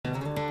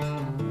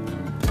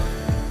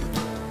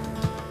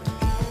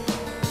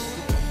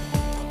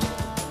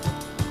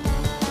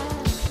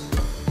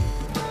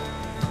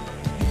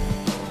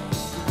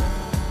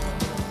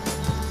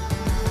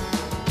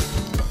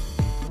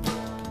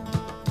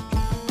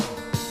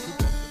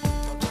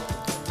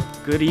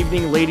Good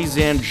evening, ladies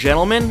and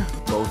gentlemen,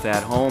 both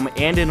at home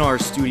and in our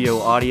studio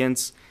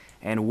audience,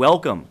 and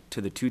welcome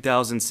to the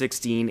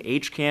 2016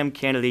 HCAM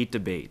Candidate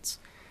Debates.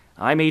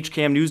 I'm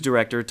HCAM News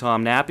Director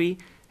Tom Nappy,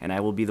 and I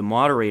will be the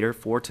moderator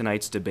for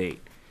tonight's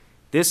debate.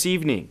 This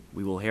evening,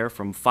 we will hear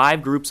from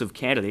 5 groups of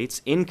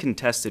candidates in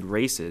contested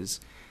races: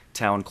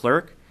 Town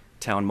Clerk,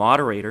 Town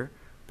Moderator,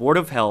 Board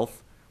of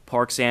Health,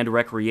 Parks and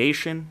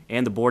Recreation,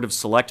 and the Board of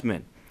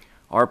Selectmen.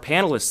 Our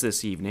panelists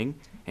this evening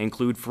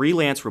include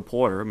freelance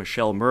reporter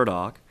Michelle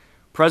Murdoch,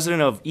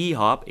 president of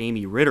EHOP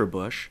Amy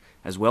Ritterbush,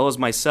 as well as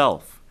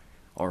myself.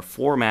 Our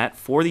format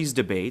for these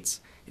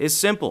debates is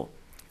simple.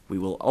 We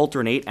will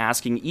alternate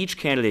asking each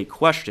candidate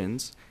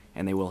questions,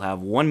 and they will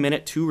have 1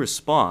 minute to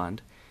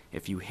respond.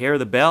 If you hear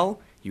the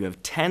bell, you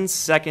have 10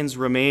 seconds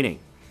remaining.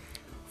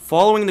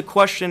 Following the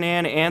question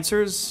and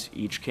answers,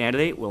 each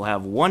candidate will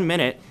have 1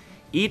 minute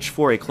each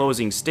for a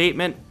closing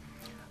statement.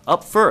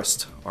 Up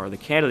first are the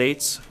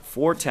candidates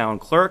for Town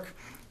Clerk,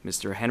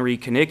 Mr. Henry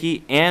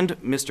Kanicki and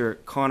Mr.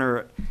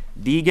 Connor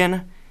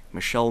Deegan.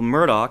 Michelle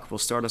Murdoch will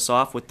start us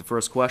off with the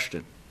first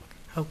question.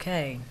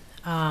 Okay.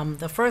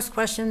 The first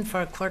question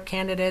for clerk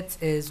candidates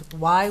is,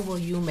 why will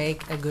you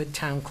make a good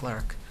town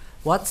clerk?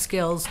 What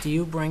skills do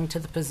you bring to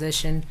the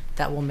position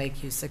that will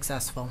make you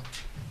successful?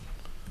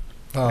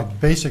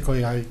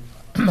 Basically, I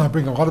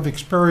bring a lot of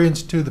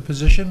experience to the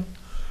position.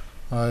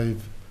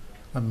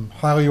 I'm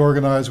highly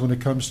organized when it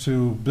comes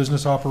to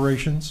business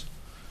operations,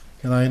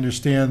 and I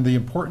understand the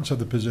importance of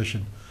the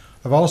position.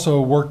 I've also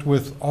worked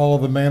with all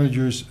of the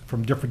managers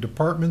from different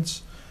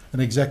departments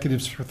and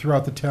executives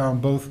throughout the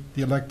town, both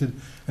the elected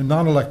and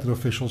non-elected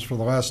officials, for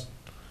the last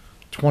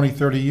 20,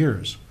 30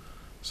 years.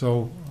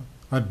 So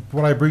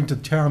what I bring to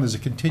town is a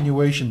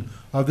continuation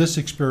of this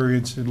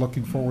experience and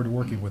looking forward to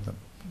working with them.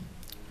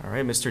 All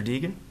right, Mr.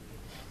 Deegan.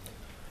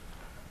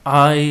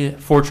 I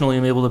fortunately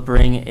am able to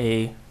bring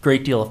a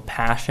great deal of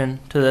passion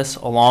to this,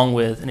 along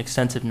with an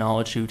extensive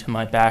knowledge due to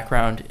my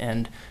background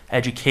and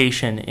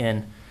education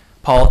in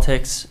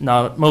politics,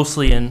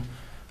 mostly in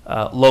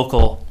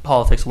local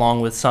politics,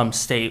 along with some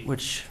state,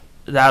 which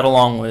that,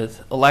 along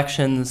with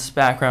elections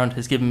background,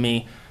 has given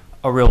me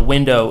a real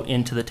window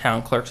into the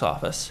town clerk's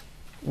office.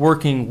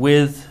 Working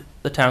with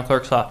the town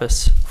clerk's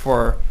office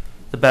for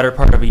the better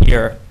part of a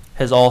year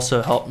has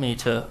also helped me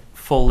to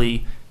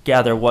fully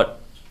gather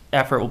what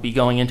effort will be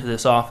going into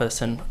this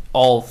office and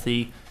all of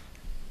the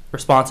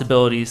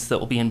responsibilities that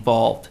will be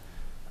involved.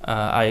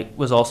 I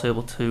was also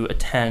able to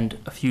attend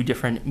a few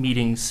different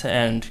meetings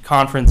and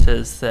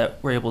conferences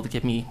that were able to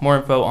give me more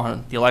info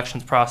on the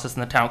elections process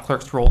and the town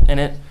clerk's role in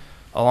it,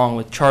 along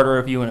with charter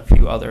review and a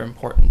few other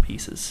important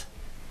pieces.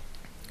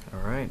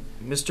 All right.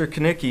 Mr.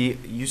 Kanicki,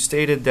 you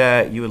stated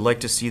that you would like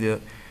to see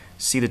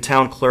the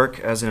town clerk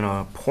as an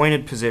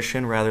appointed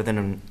position rather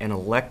than an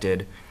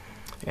elected,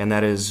 and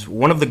that is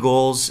one of the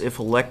goals, if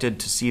elected,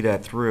 to see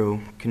that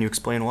through. Can you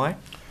explain why?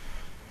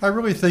 I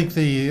really think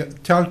the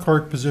town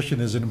clerk position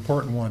is an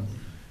important one,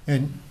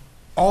 and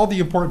all the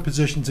important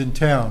positions in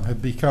town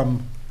have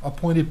become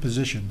appointed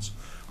positions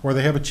where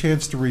they have a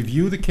chance to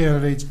review the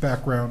candidate's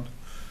background,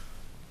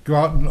 go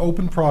out in an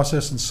open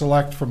process and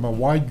select from a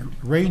wide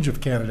range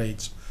of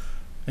candidates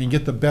and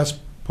get the best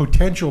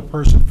potential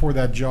person for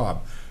that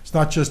job. It's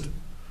not just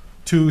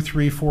 2,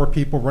 3, 4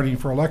 people running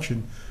for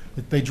election.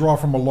 They draw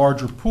from a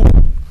larger pool,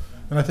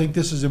 and I think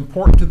this is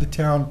important to the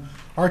town.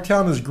 Our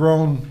town has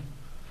grown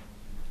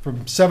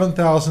from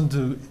 7,000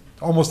 to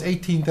almost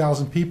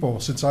 18,000 people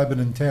since I've been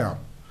in town.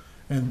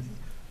 And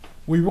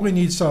we really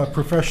need some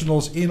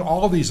professionals in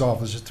all of these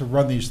offices to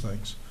run these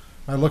things.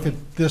 I look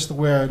at this the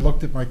way I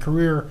looked at my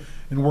career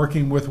in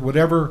working with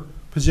whatever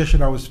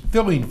position I was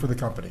filling for the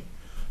company.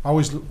 I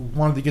always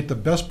wanted to get the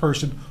best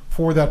person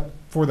for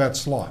that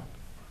slot.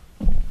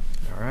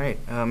 All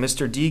right.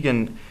 Mr.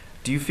 Deegan,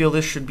 do you feel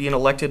this should be an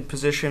elected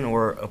position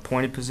or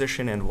appointed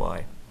position, and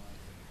why?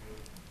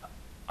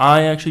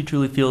 I actually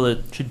truly feel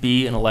it should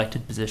be an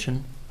elected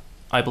position.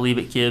 I believe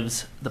it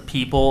gives the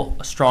people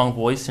a strong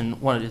voice in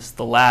what is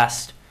the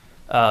last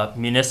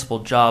municipal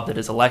job that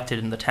is elected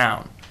in the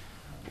town.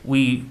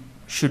 We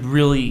should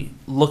really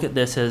look at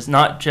this as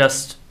not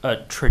just a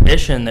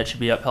tradition that should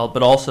be upheld,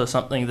 but also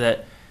something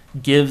that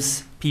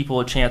gives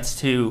people a chance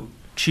to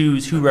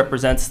choose who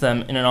represents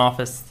them in an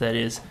office that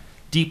is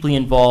deeply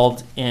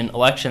involved in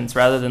elections,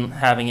 rather than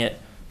having it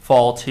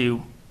fall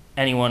to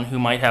anyone who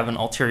might have an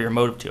ulterior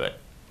motive to it.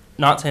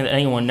 Not saying that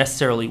anyone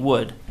necessarily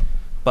would,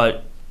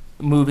 but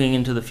moving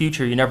into the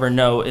future, you never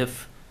know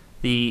if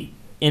the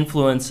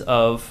influence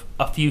of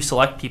a few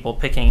select people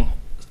picking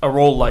a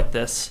role like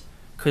this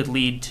could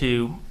lead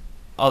to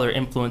other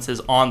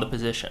influences on the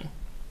position.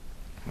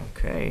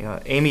 Okay.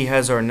 Amy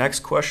has our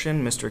next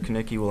question. Mr.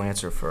 Kanicki will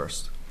answer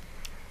first.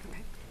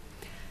 Okay.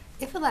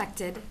 If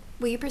elected,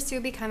 will you pursue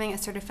becoming a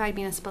certified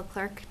municipal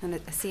clerk and a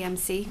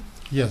CMC?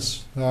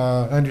 Yes.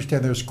 I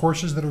understand there's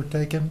courses that are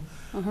taken.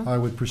 I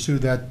would pursue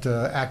that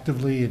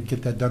actively and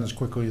get that done as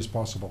quickly as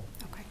possible.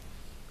 Okay.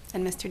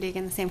 And Mr.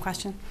 Deegan, the same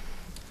question?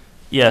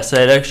 Yes,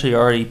 I had actually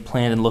already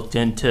planned and looked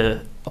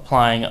into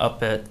applying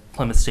up at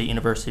Plymouth State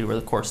University, where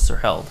the courses are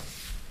held.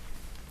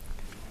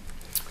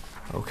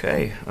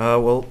 Okay,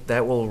 well,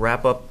 that will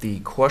wrap up the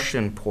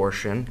question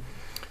portion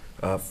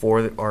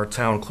for our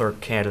town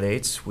clerk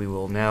candidates. We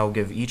will now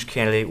give each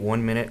candidate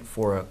 1 minute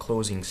for a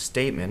closing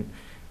statement.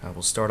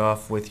 We'll start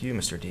off with you,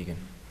 Mr. Deegan.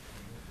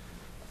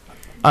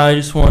 I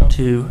just want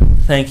to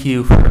thank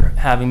you for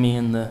having me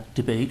in the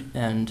debate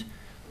and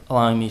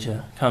allowing me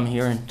to come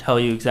here and tell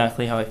you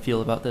exactly how I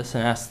feel about this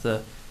and ask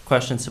the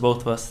questions to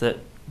both of us that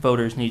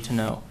voters need to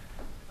know.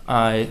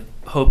 I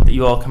hope that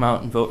you all come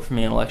out and vote for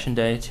me on Election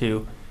Day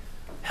to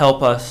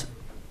help us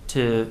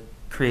to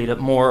create a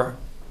more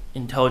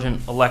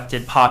intelligent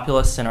elected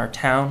populace in our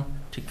town,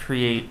 to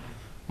create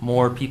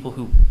more people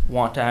who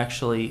want to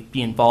actually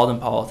be involved in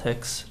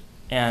politics,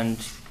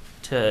 and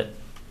to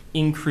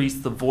increase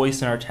the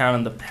voice in our town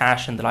and the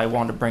passion that I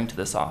want to bring to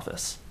this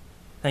office.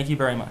 Thank you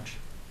very much.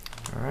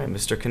 All right,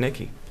 Mr.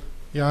 Kanicki.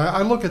 Yeah,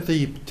 I look at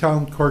the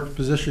town clerk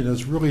position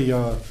as really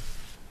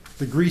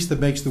the grease that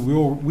makes the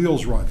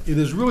wheels run. It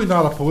is really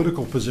not a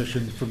political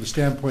position from the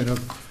standpoint of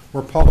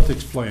where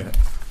politics play in it,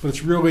 but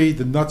it's really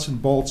the nuts and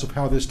bolts of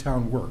how this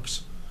town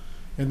works.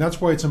 And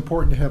that's why it's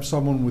important to have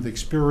someone with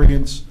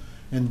experience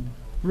and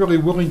really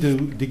willing to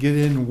get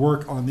in and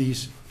work on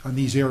these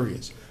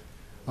areas.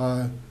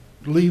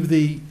 Leave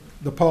the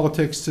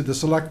politics to the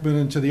selectmen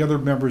and to the other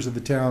members of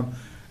the town,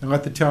 and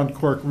let the town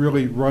clerk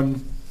really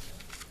run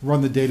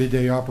the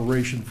day-to-day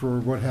operation for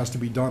what has to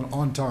be done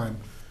on time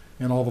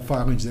and all the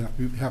filings that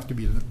have to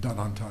be done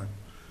on time.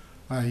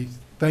 I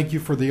thank you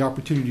for the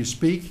opportunity to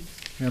speak,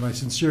 and I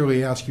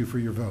sincerely ask you for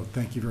your vote.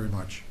 Thank you very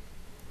much.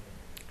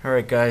 All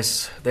right,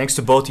 guys. Thanks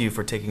to both of you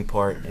for taking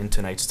part in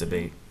tonight's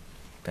debate.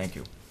 Thank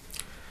you.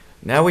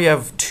 Now we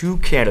have two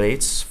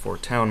candidates for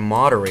town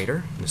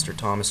moderator, Mr.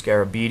 Thomas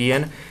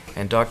Garabedian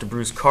and Dr.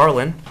 Bruce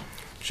Carlin.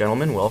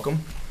 Gentlemen, welcome.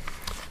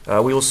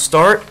 We will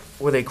start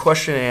with a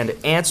question and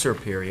answer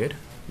period.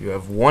 You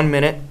have 1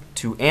 minute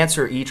to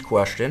answer each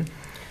question.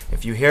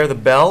 If you hear the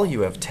bell,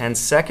 you have 10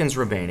 seconds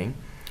remaining.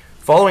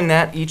 Following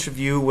that, each of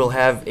you will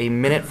have a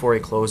minute for a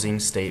closing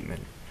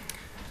statement.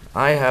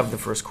 I have the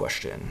first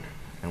question,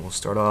 and we'll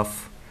start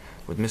off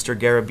with Mr.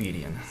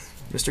 Garabedian.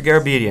 Mr.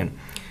 Garabedian,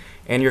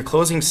 in your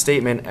closing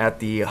statement at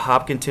the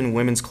Hopkinton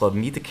Women's Club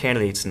Meet the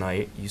Candidates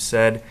night, you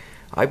said,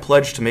 "I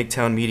pledge to make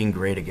town meeting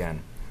great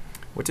again."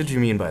 What did you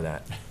mean by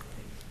that?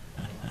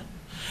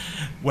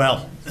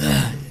 Well,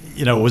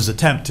 it was an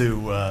attempt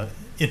to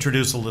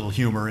introduce a little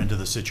humor into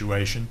the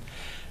situation.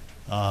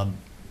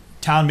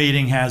 Town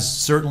meeting has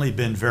certainly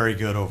been very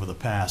good over the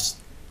past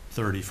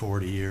 30,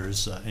 40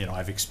 years.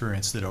 I've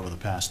experienced it over the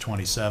past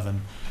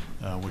 27,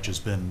 which has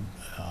been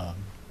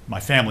my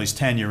family's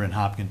tenure in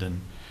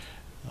Hopkinton.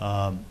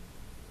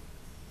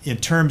 In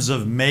terms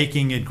of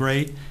making it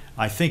great,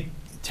 I think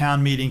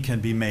town meeting can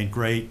be made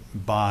great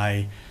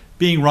by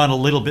being run a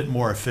little bit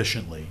more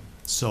efficiently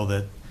so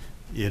that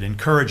it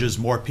encourages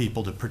more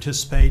people to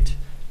participate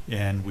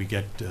and we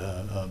get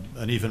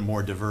an even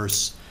more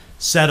diverse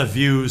set of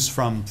views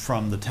from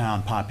the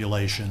town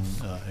population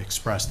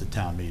expressed at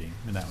town meeting,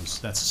 and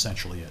that's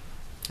essentially it.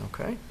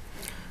 Okay.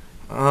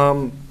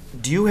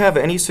 Do you have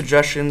any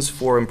suggestions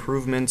for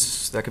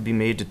improvements that could be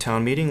made to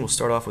town meeting? We'll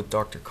start off with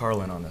Dr.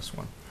 Carlin on this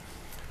one.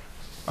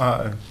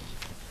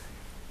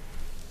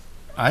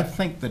 I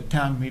think the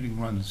town meeting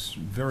runs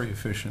very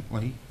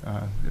efficiently.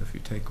 If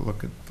you take a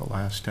look at the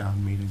last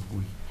town meeting,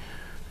 we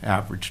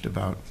averaged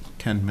about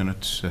 10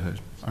 minutes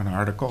an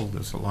article.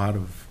 There's a lot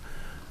of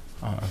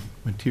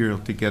material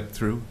to get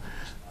through.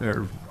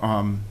 There,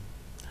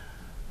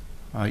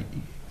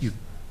 you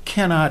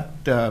cannot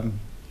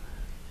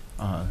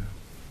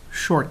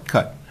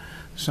shortcut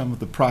some of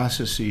the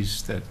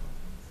processes that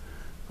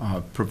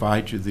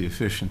provide you the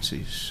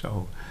efficiencies.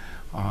 So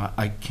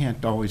I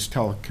can't always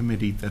tell a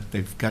committee that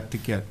they've got to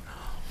get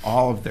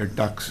all of their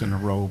ducks in a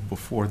row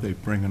before they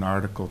bring an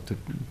article to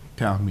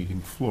town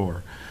meeting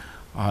floor.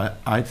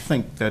 I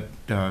think that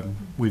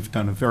we've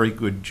done a very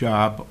good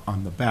job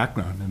on the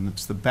background, and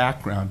it's the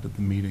background of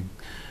the meeting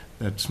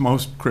that's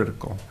most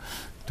critical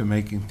to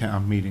making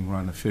town meeting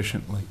run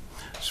efficiently.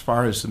 As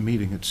far as the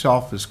meeting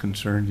itself is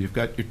concerned, you've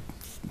got your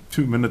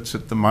 2 minutes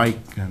at the mic,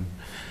 and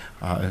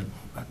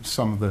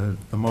some of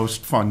the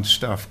most fun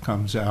stuff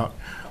comes out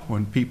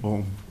when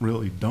people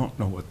really don't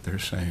know what they're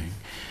saying.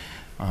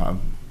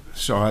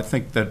 So I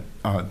think that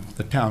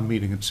the town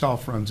meeting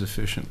itself runs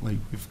efficiently.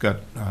 We've got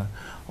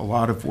a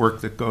lot of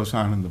work that goes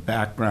on in the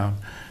background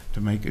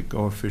to make it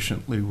go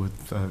efficiently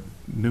with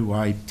new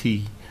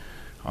IT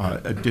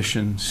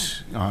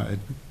additions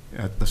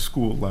at the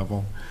school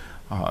level,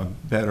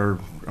 better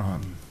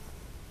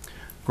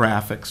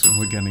graphics, and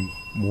we're getting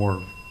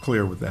more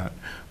clear with that.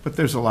 But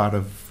there's a lot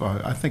of,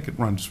 I think it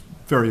runs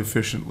very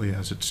efficiently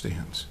as it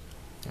stands.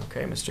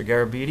 Okay, Mr.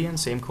 Garabedian,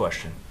 same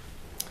question.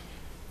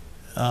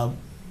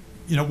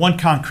 One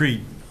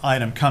concrete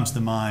item comes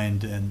to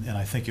mind, and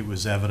I think it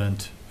was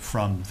evident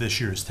from this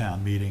year's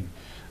town meeting,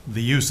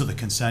 the use of the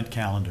consent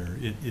calendar.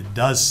 It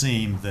does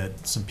seem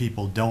that some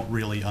people don't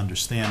really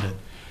understand it.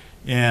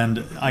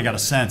 And I got a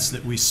sense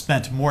that we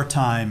spent more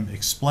time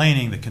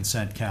explaining the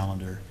consent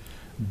calendar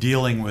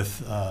dealing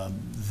with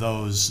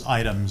those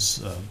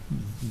items,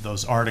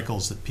 those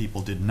articles that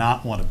people did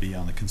not want to be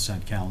on the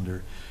consent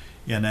calendar,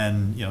 and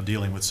then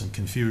dealing with some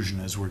confusion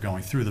as we're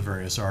going through the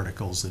various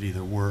articles that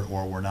either were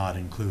or were not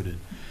included.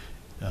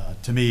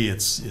 To me,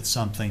 it's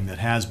something that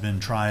has been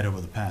tried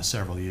over the past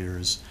several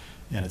years,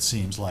 and it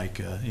seems like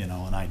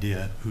an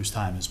idea whose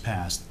time has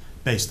passed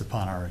based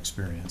upon our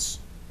experience.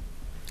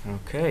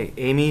 Okay,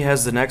 Amy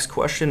has the next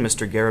question.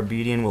 Mr.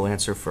 Garabedian will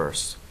answer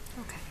first.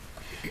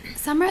 Okay.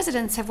 Some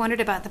residents have wondered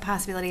about the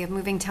possibility of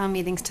moving town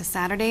meetings to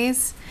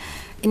Saturdays.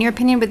 In your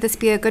opinion, would this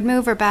be a good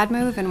move or bad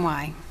move, and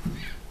why?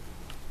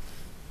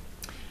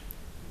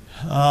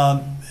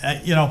 I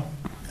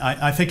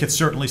think it's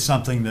certainly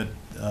something that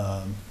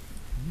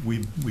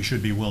we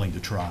should be willing to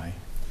try.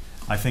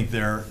 I think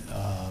there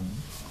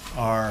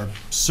are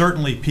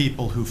certainly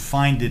people who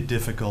find it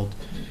difficult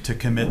to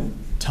commit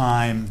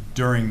time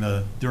during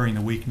the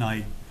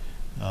weeknight.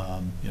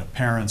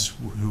 Parents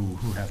who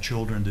have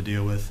children to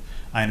deal with.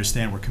 I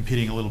understand we're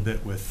competing a little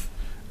bit with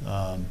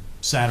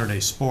Saturday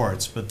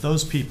sports, but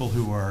those people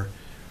who are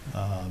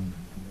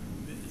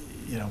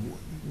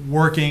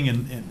working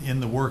in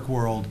the work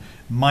world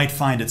might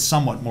find it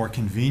somewhat more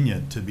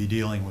convenient to be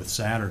dealing with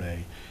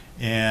Saturday.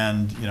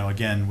 And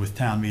again, with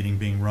town meeting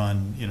being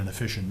run in an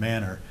efficient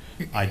manner,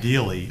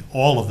 ideally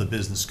all of the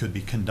business could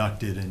be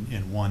conducted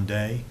in one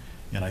day,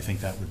 and I think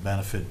that would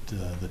benefit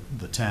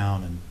the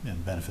town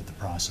and benefit the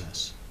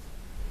process.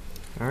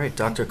 All right,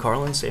 Dr.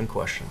 Carlin, same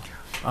question.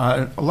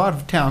 A lot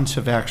of towns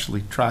have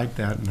actually tried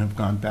that and have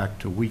gone back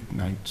to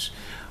weeknights.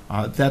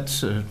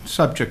 That's a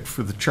subject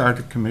for the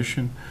Charter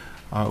Commission.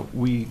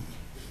 We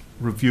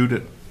reviewed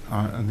it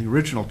on the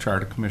original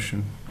Charter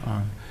Commission,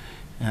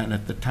 and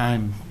at the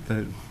time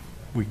that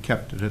we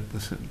kept it at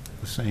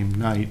the same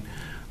night,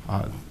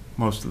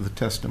 most of the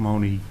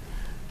testimony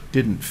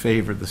didn't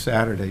favor the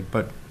Saturday,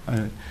 but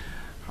I'm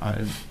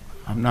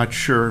not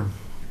sure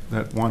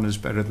that one is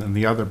better than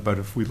the other, but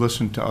if we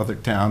listen to other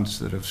towns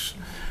that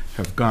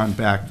have gone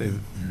back,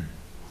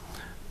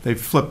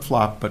 they've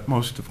flip-flopped, but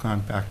most have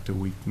gone back to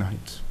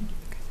weeknights.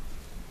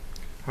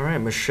 All right,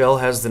 Michelle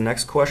has the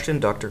next question.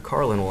 Dr.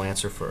 Carlin will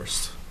answer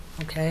first.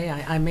 Okay,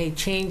 I may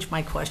change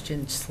my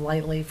question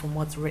slightly from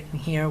what's written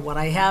here. What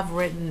I have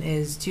written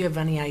is, do you have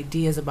any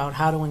ideas about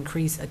how to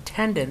increase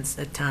attendance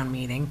at town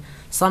meeting?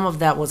 Some of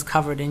that was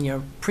covered in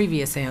your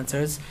previous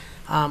answers.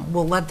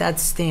 We'll let that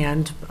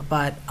stand,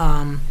 but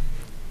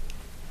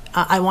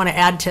I want to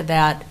add to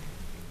that,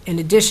 in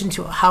addition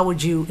to how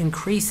would you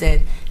increase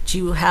it, do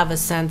you have a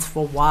sense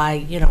for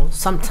why,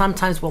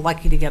 sometimes we're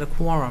lucky to get a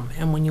quorum,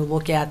 and when you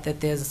look at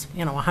that there's,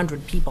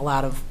 100 people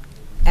out of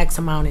X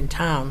amount in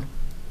town,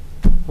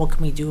 what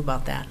can we do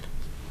about that?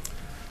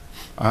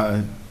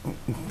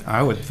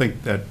 I would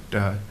think that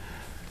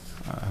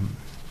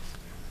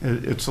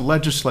it's a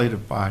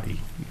legislative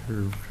body.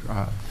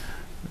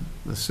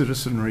 The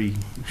citizenry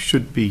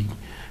should be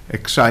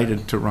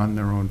excited to run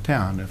their own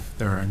town. If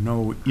there are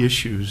no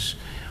issues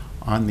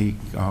on the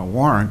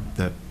warrant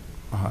that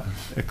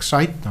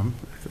excite them,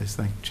 if they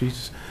think,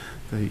 geez,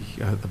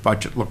 the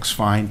budget looks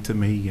fine to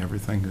me,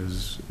 everything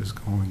is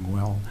going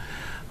well.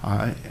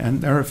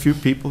 And there are a few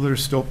people that are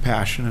still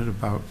passionate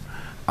about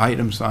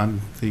items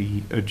on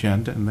the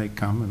agenda, and they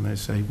come and they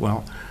say,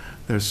 well,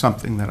 there's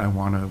something that I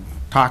want to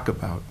talk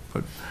about.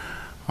 But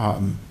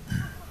I'm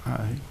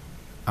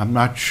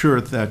not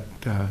sure that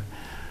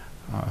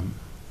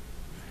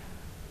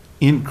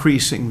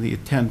increasing the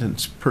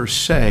attendance per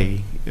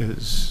se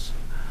is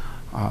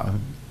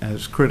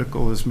as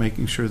critical as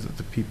making sure that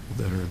the people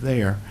that are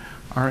there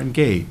are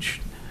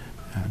engaged.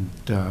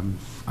 And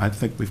I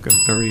think we've got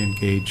a very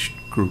engaged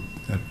group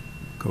that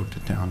go to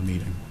town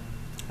meeting.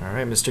 All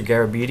right, Mr.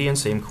 Garabedian,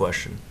 same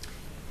question.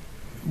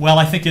 Well,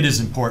 I think it is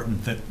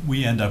important that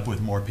we end up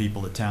with more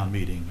people at town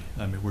meeting.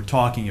 I mean, we're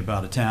talking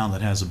about a town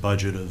that has a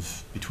budget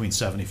of between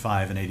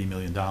 $75 and $80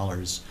 million,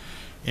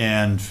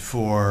 and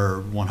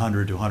for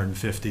 100 to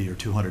 150 or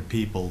 200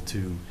 people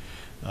to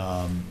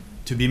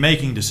be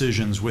making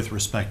decisions with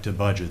respect to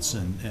budgets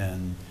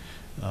and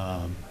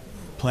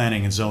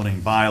planning and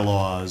zoning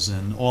bylaws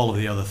and all of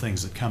the other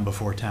things that come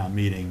before town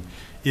meeting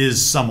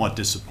is somewhat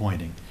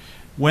disappointing.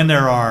 When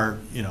there are,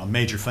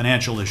 major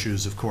financial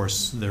issues, of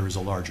course, there is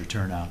a larger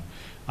turnout.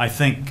 I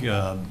think,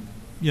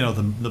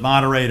 the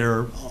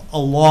moderator,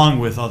 along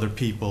with other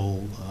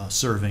people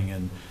serving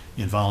in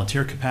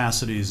volunteer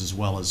capacities, as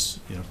well as,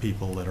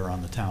 people that are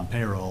on the town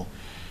payroll,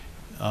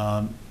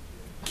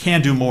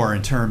 can do more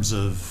in terms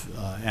of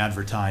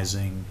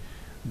advertising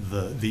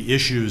the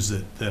issues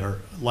that are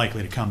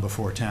likely to come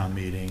before town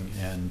meeting,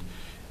 and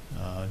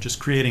just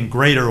creating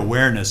greater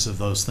awareness of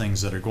those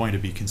things that are going to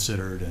be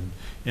considered,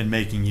 and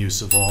making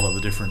use of all of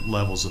the different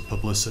levels of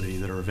publicity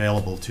that are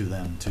available to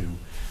them to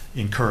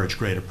encourage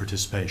greater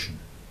participation.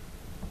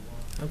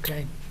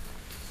 Okay.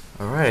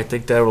 All right, I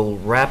think that will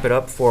wrap it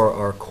up for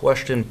our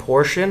question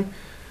portion.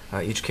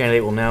 Each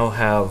candidate will now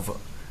have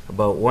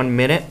about 1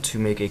 minute to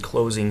make a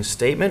closing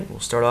statement. We'll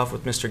start off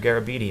with Mr.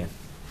 Garabedian.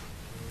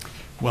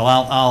 Well,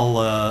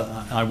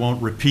 I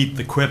won't repeat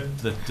the quip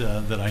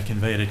that I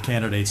conveyed at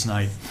candidates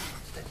night.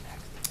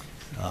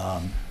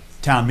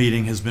 Town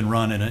meeting has been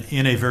run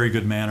in a very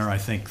good manner. I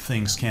think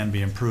things can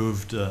be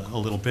improved a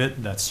little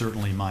bit. That's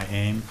certainly my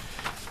aim.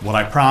 What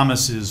I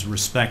promise is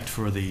respect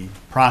for the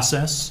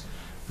process,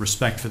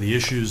 respect for the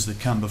issues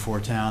that come before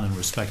town, and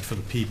respect for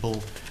the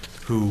people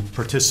who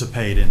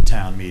participate in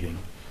town meeting.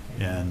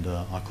 And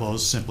I'll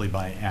close simply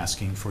by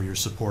asking for your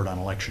support on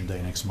Election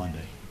Day next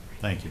Monday.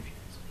 Thank you.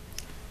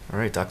 All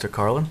right, Dr.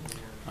 Carlin?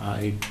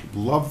 I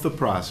love the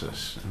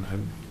process, and I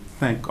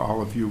thank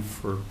all of you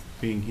for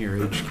being here,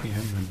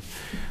 HCAM,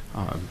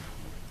 and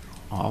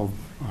all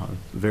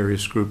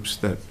various groups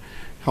that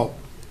help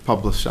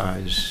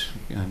publicize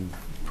and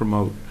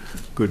promote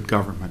good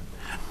government.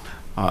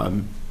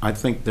 I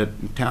think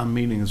that town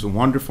meeting is a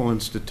wonderful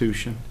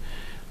institution,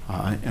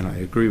 and I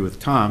agree with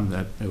Tom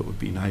that it would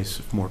be nice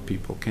if more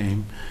people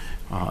came.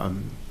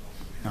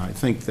 I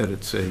think that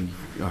it's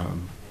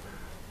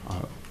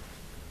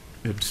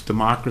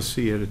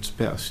democracy at its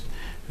best,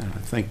 and I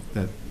think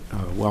that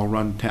a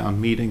well-run town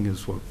meeting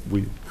is what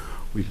we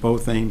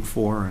both aim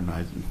for, and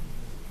I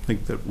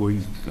think that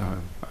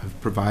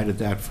have provided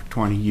that for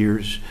 20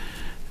 years,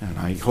 and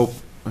I hope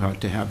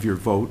to have your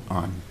vote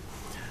on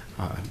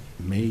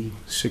May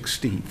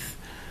 16th.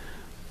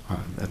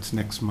 That's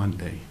next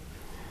Monday.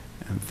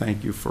 And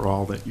thank you for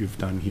all that you've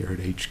done here at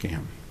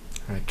HCAM.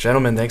 All right,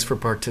 gentlemen, thanks for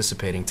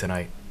participating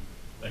tonight.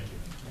 Thank you.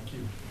 Thank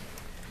you.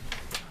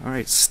 All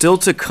right, still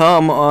to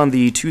come on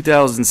the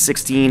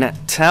 2016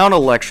 town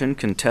election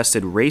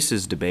contested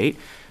races debate,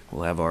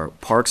 we'll have our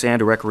Parks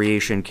and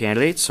Recreation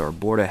candidates, our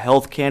Board of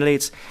Health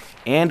candidates,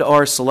 and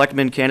our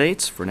Selectmen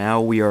candidates. For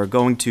now, we are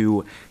going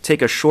to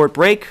take a short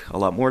break. A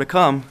lot more to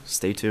come.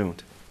 Stay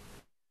tuned.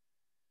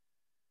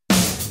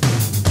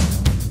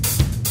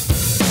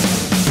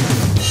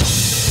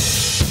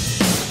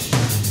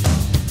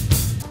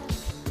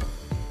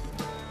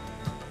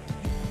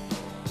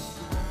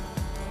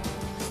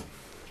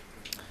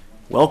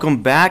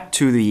 Welcome back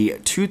to the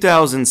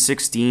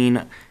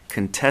 2016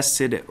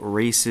 contested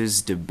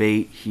races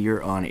debate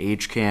here on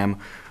HCAM.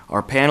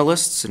 Our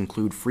panelists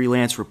include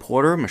freelance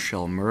reporter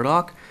Michelle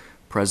Murdoch,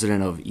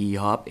 president of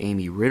EHOP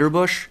Amy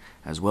Ritterbusch,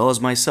 as well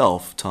as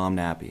myself, Tom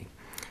Nappy.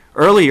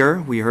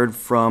 Earlier, we heard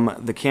from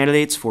the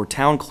candidates for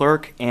town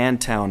clerk and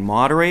town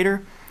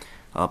moderator.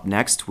 Up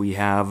next, we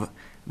have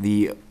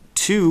the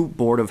two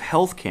Board of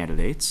Health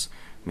candidates,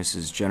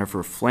 Mrs.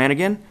 Jennifer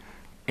Flanagan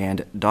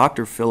and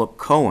Dr. Philip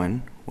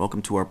Cohen.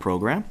 Welcome to our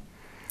program.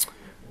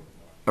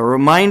 A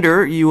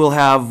reminder, you will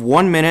have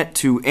 1 minute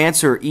to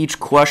answer each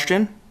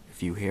question.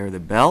 If you hear the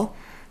bell,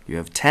 you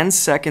have 10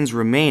 seconds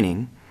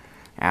remaining.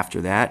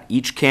 After that,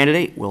 each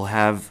candidate will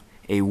have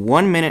a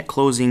 1 minute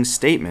closing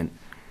statement.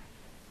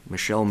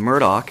 Michelle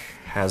Murdoch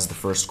has the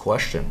first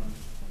question.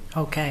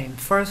 Okay,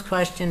 first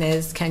question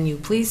is, can you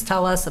please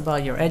tell us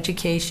about your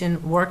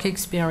education, work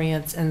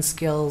experience, and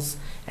skills,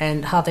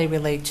 and how they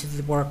relate to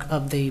the work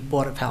of the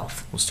Board of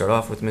Health? We'll start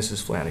off with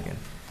Mrs. Flanagan.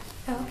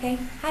 Okay.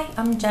 Hi,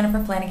 I'm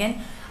Jennifer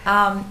Flanagan.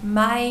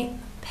 My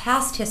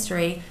past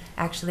history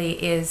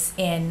actually is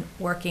in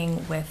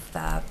working with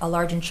a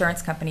large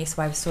insurance company,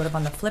 so I was sort of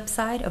on the flip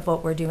side of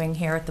what we're doing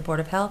here at the Board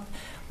of Health,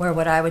 where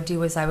what I would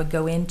do is I would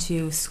go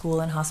into school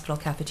and hospital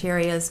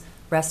cafeterias,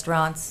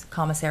 restaurants,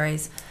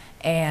 commissaries,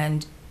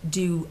 and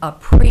do a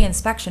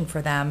pre-inspection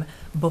for them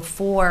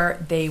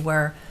before they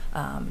were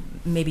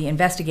maybe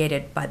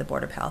investigated by the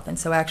Board of Health. And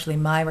so actually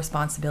my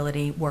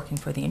responsibility working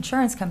for the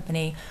insurance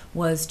company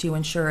was to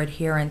ensure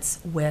adherence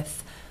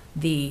with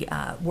the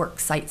work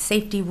site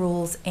safety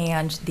rules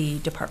and the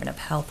Department of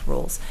Health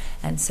rules.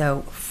 And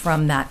so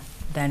from that,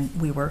 then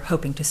we were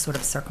hoping to sort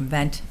of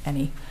circumvent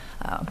any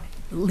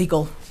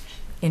legal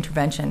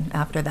intervention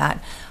after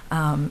that.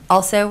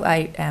 Also,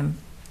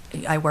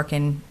 I work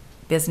in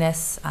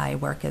business. I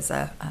work as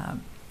a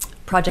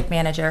project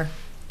manager,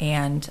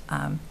 and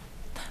I'm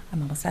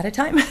almost out of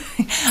time.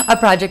 A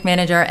project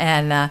manager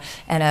and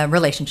a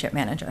relationship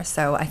manager.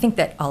 So I think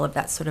that all of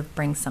that sort of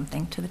brings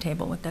something to the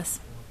table with this.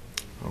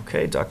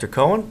 Okay, Dr.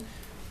 Cohen.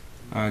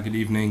 Good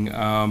evening.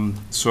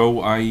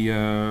 So I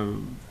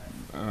am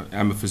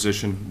a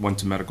physician, went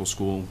to medical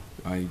school.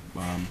 I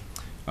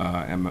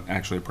am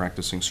actually a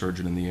practicing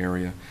surgeon in the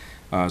area.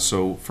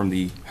 So from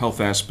the health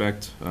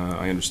aspect,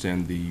 I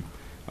understand the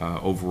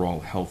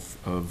overall health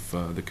of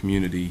the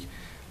community.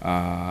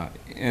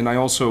 And I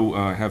also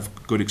have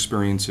good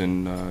experience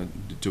in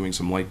doing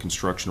some light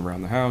construction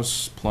around the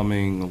house,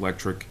 plumbing,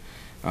 electric,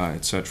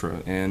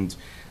 etc. And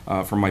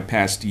from my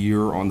past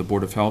year on the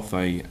Board of Health,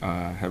 I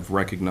have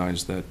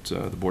recognized that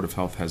the Board of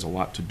Health has a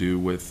lot to do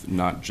with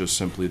not just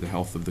simply the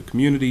health of the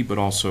community, but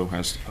also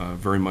has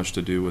very much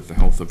to do with the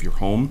health of your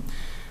home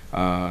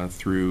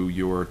through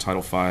your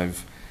Title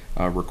V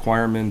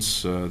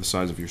requirements, the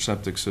size of your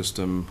septic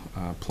system,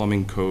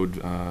 plumbing code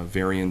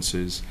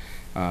variances,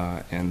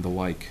 and the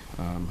like,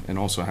 and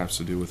also has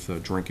to do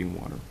with drinking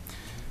water.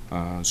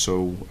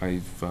 So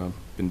I've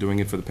been doing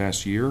it for the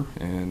past year,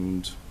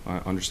 and I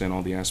understand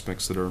all the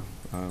aspects that are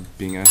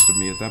being asked of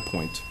me at that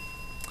point.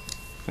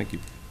 Thank you.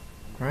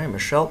 All right,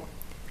 Michelle.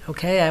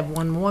 Okay, I have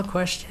one more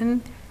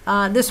question.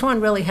 This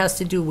one really has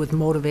to do with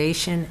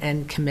motivation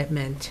and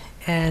commitment.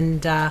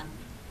 And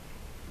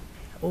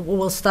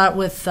we'll start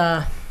with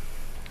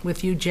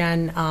you,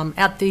 Jen.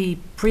 At the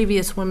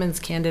previous women's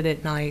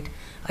candidate night,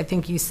 I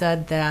think you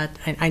said that,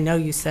 I know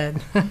you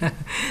said,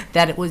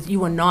 that you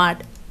were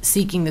not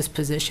seeking this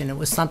position. It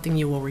was something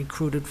you were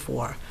recruited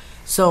for.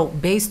 So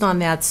based on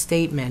that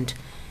statement,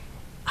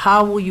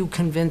 how will you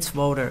convince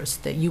voters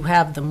that you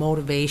have the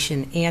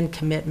motivation and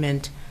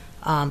commitment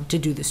to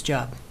do this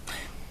job?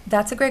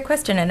 That's a great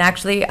question, and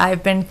actually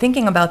I've been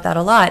thinking about that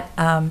a lot.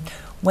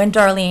 When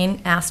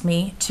Darlene asked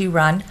me to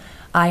run,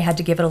 I had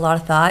to give it a lot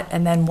of thought,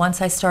 and then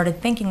once I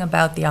started thinking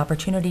about the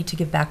opportunity to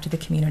give back to the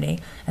community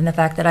and the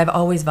fact that I've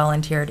always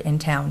volunteered in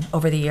town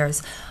over the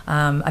years,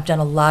 I've done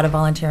a lot of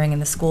volunteering in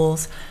the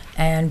schools,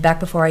 and back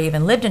before I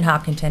even lived in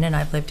Hopkinton, and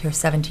I've lived here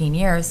 17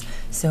 years,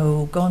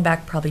 so going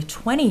back probably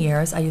 20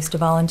 years, I used to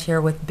volunteer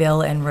with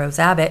Bill and Rose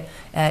Abbott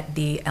at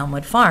the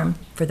Elmwood Farm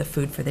for the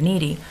Food for the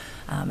Needy.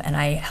 And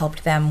I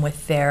helped them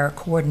with their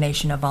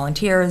coordination of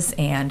volunteers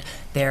and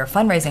their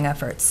fundraising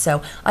efforts.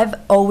 So I've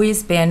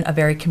always been a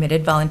very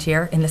committed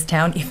volunteer in this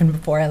town, even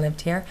before I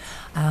lived here.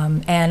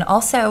 And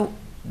also,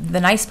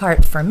 the nice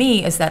part for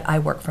me is that I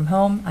work from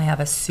home. I have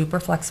a super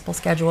flexible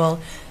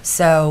schedule,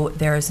 so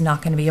there's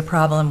not going to be a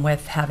problem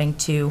with having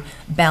to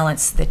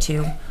balance the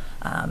two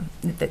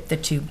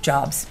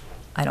jobs,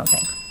 I don't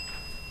think.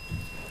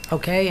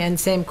 Okay, and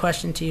same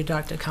question to you,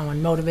 Dr.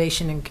 Cohen,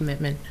 motivation and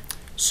commitment.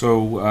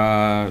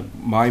 So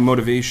my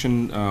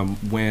motivation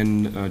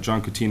when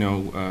John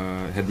Coutinho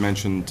had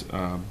mentioned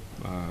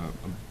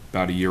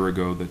about a year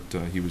ago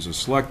that he was a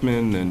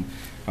selectman,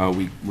 and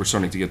we were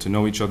starting to get to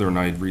know each other, and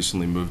I had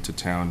recently moved to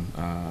town.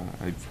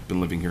 I've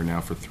been living here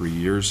now for 3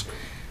 years.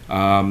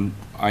 I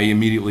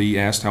immediately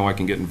asked how I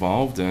can get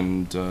involved,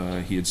 and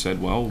he had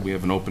said, well, we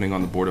have an opening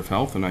on the Board of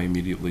Health, and I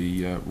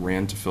immediately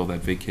ran to fill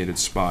that vacated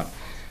spot.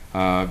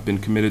 I've been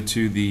committed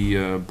to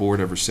the board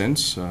ever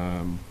since.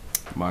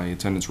 My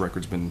attendance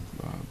record's been,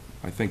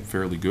 I think,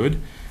 fairly good.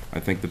 I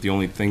think that the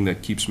only thing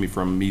that keeps me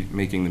from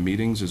making the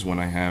meetings is when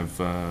I have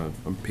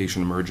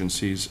patient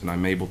emergencies, and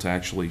I'm able to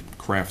actually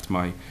craft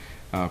my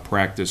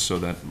practice so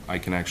that I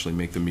can actually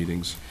make the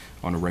meetings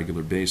on a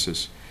regular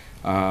basis.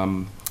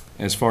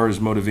 As far as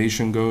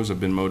motivation goes,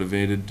 I've been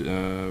motivated,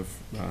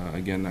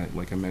 again,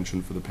 like I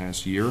mentioned, for the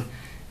past year,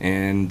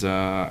 and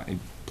I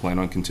plan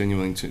on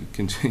continuing to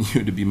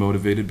continue to be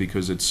motivated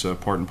because it's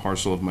part and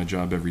parcel of my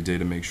job every day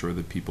to make sure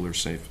that people are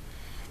safe.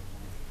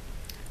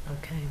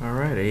 Okay. All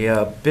right.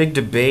 A big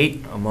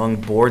debate among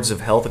boards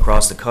of health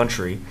across the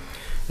country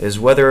is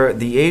whether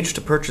the age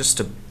to purchase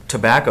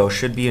tobacco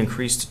should be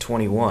increased to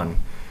 21.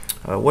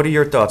 What are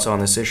your thoughts on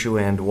this issue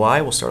and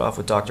why? We'll start off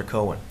with Dr.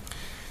 Cohen.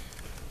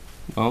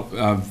 Well,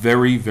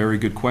 very, very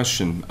good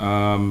question.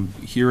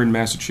 Here in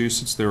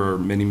Massachusetts, there are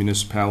many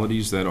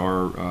municipalities that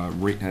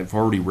have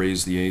already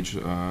raised the age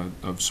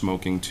of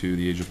smoking to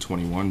the age of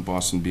 21,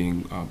 Boston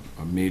being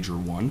a major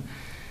one.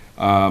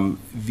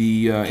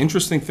 The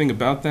interesting thing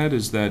about that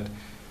is that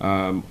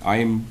I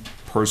am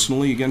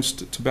personally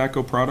against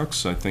tobacco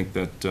products. I think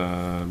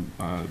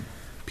that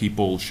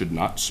people should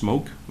not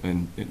smoke,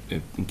 and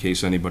in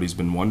case anybody's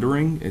been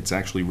wondering, it's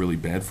actually really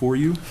bad for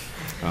you.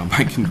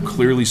 I can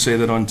clearly say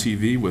that on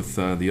TV with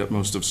the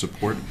utmost of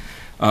support.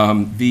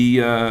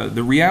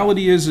 The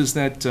reality is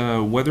that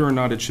whether or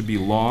not it should be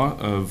law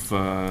of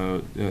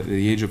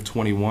the age of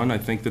 21, I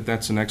think that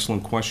that's an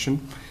excellent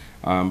question.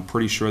 I'm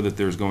pretty sure that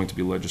there's going to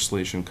be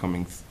legislation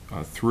coming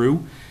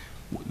through.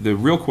 The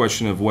real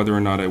question of whether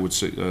or not I would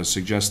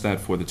suggest that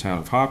for the town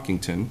of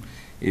Hopkinton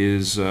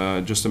is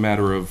just a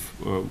matter of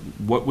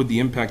what would the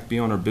impact be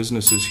on our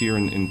businesses here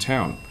in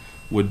town?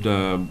 Would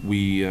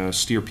we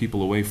steer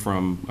people away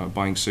from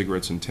buying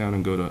cigarettes in town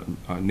and go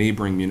to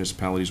neighboring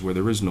municipalities where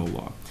there is no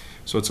law?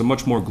 So it's a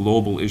much more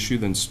global issue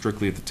than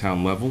strictly at the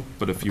town level,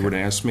 but if you were to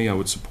ask me, I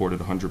would support it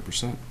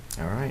 100%.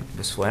 All right.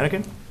 Ms.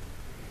 Flanagan?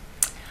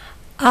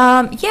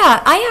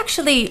 Yeah, I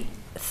actually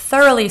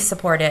thoroughly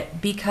support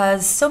it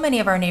because so many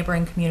of our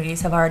neighboring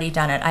communities have already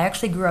done it. I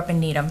actually grew up in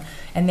Needham,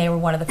 and they were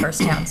one of the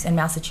first towns in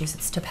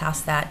Massachusetts to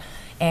pass that.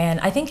 And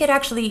I think it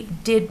actually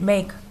did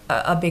make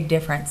a big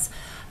difference.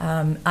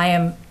 I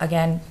am,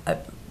 again,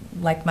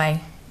 like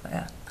my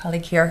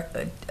colleague here,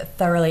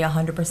 thoroughly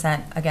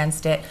 100%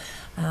 against it.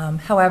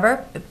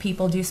 However,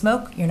 people do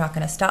smoke. You're not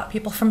going to stop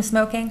people from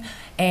smoking.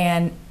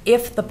 And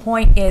if the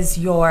point is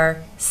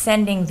you're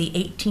sending the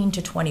 18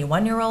 to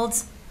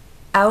 21-year-olds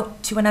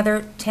out to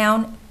another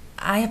town,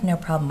 I have no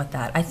problem with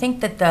that. I think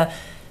that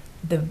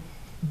the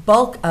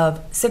bulk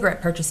of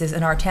cigarette purchases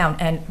in our town,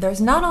 and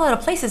there's not a lot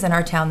of places in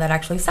our town that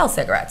actually sell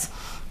cigarettes.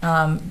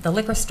 The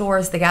liquor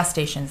stores, the gas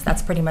stations,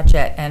 that's pretty much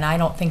it. And I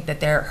don't think that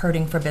they're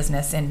hurting for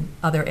business in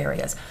other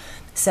areas.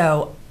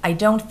 So I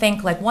don't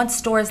think, like, once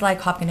stores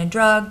like Hopkins and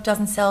Drug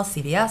doesn't sell,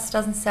 CVS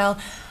doesn't sell,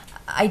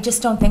 I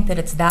just don't think that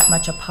it's that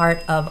much a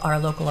part of our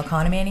local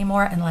economy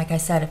anymore. And like I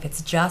said, if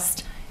it's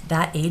just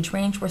that age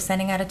range we're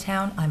sending out of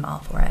town, I'm all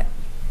for it.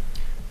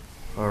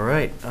 All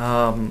right.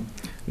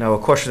 Now, a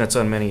question that's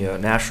on many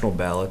national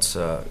ballots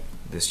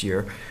this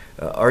year.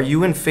 Are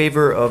you in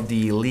favor of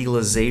the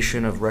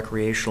legalization of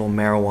recreational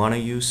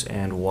marijuana use,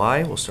 and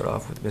why? We'll start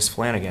off with Ms.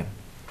 Flanagan.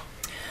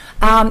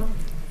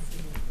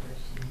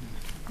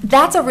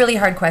 That's a really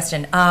hard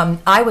question.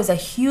 I was a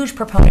huge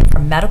proponent for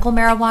medical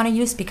marijuana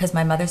use because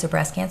my mother's a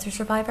breast cancer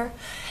survivor.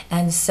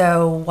 And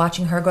so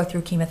watching her go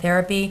through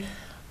chemotherapy,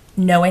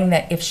 knowing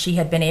that if she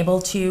had been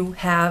able to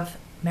have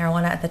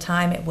marijuana at the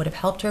time, it would have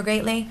helped her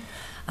greatly.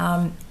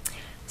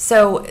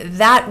 So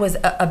that was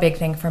a big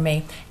thing for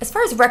me. As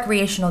far as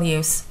recreational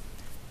use,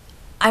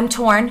 I'm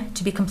torn,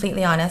 to be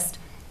completely honest.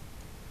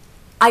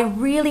 I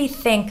really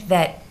think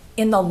that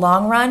in the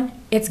long run,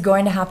 it's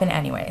going to happen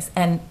anyways,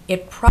 and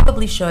it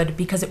probably should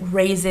because it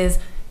raises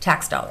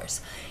tax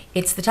dollars.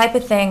 It's the type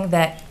of thing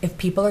that if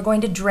people are going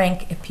to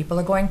drink, if people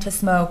are going to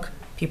smoke,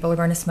 people are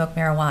going to smoke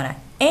marijuana.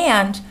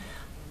 And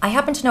I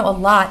happen to know a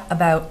lot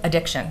about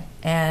addiction,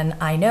 and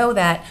I know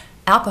that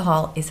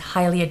alcohol is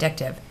highly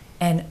addictive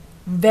and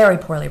very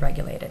poorly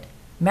regulated.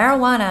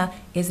 Marijuana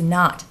is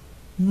not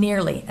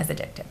nearly as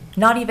addictive,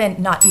 not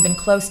even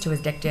close to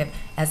as addictive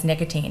as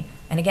nicotine.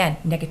 And again,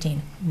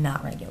 nicotine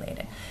not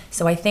regulated.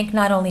 So I think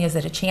not only is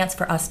it a chance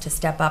for us to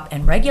step up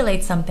and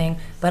regulate something,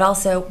 but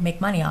also make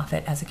money off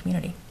it as a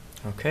community.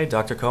 Okay,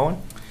 Dr. Cohen?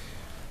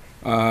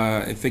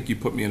 I think you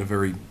put me in a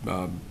very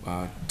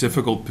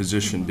difficult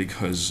position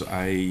because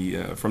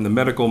from the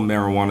medical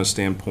marijuana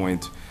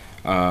standpoint,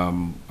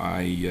 I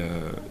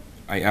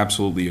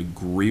absolutely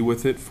agree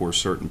with it for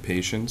certain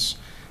patients.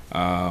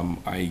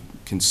 I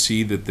can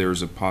see that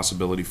there's a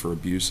possibility for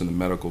abuse in the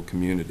medical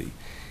community.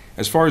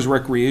 As far as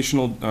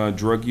recreational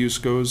drug use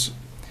goes,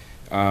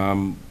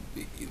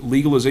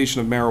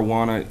 legalization of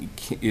marijuana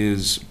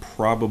is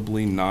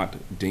probably not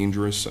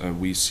dangerous.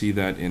 We see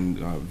that in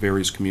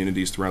various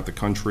communities throughout the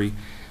country.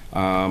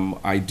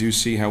 I do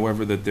see,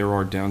 however, that there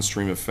are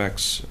downstream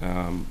effects.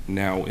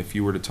 Now, if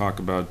you were to talk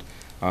about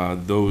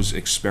those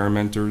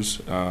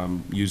experimenters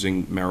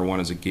using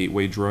marijuana as a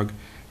gateway drug,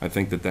 I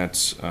think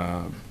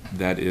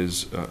that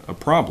is a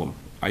problem.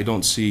 I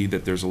don't see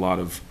that there's a lot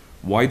of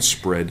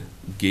widespread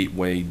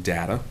gateway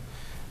data,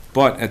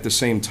 but at the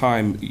same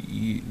time,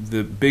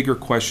 the bigger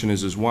question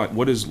is why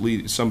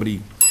is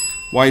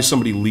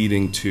somebody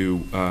leading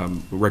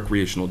to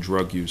recreational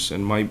drug use?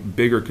 And my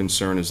bigger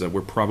concern is that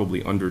we're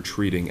probably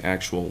under-treating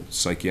actual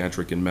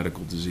psychiatric and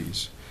medical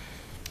disease.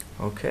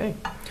 Okay.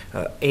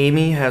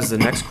 Amy has the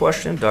next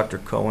question. Dr.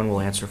 Cohen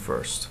will answer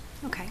first.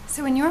 Okay,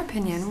 so in your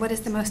opinion, what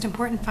is the most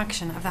important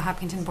function of the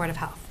Hopkinton Board of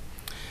Health?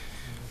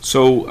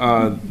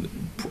 So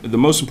the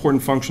most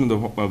important function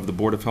of the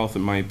Board of Health,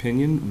 in my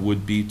opinion,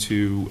 would be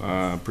to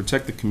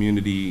protect the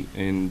community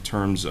in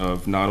terms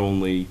of not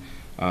only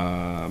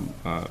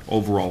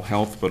overall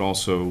health, but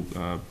also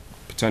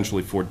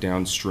potentially for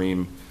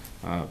downstream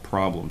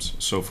problems.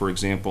 So, for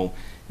example,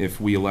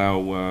 if we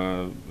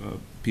allow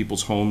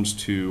people's homes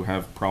to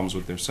have problems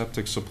with their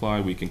septic supply,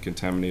 we can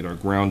contaminate our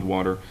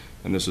groundwater,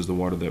 and this is the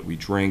water that we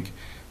drink.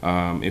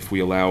 If we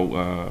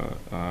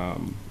allow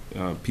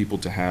people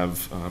to have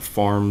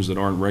farms that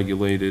aren't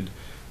regulated,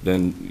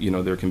 then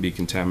there can be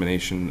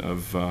contamination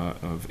of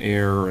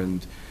air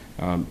and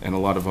a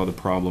lot of other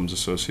problems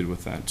associated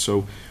with that.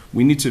 So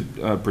we need to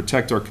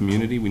protect our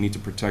community. We need to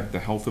protect the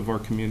health of our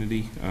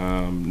community,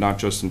 not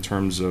just in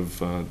terms of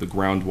the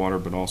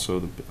groundwater, but also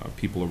the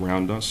people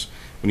around us.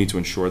 We need to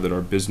ensure that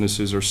our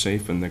businesses are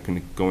safe and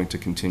they're going to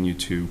continue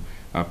to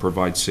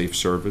provide safe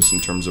service in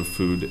terms of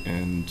food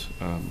and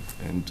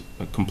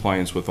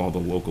compliance with all the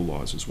local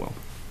laws as well.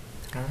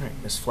 All right,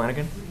 Ms.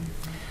 Flanagan?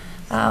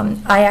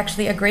 I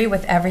actually agree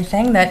with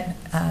everything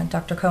that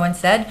Dr. Cohen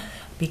said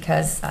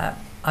because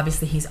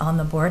obviously he's on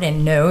the board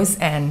and knows,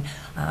 and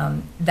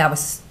that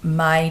was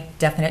my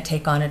definite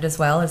take on it as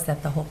well, is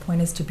that the whole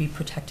point is to be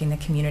protecting the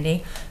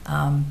community,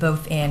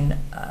 both in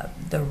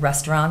the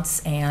restaurants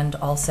and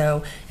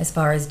also as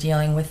far as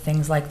dealing with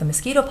things like the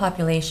mosquito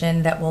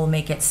population that will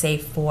make it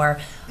safe for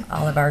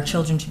all of our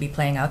children to be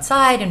playing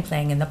outside and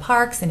playing in the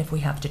parks. And if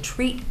we have to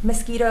treat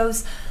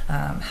mosquitoes,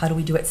 how do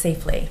we do it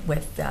safely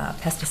with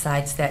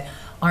pesticides that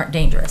aren't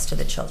dangerous to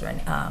the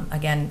children?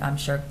 Again, I'm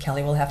sure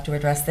Kelly will have to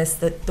address this,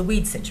 the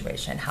weed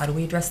situation. How do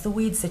we address the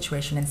weed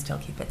situation and still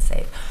keep it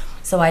safe?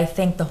 So I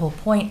think the whole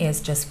point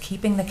is just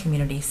keeping the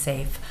community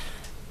safe,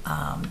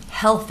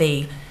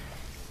 healthy,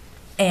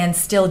 and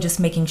still just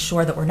making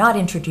sure that we're not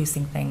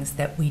introducing things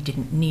that we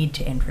didn't need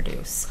to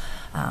introduce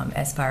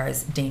as far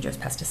as dangerous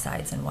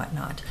pesticides and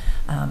whatnot.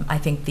 I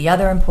think the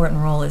other important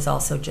role is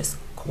also just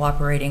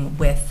cooperating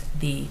with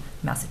the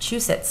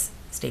Massachusetts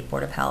State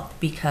Board of Health,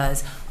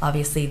 because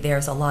obviously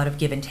there's a lot of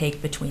give and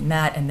take between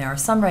that, and there are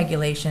some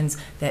regulations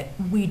that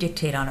we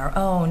dictate on our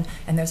own,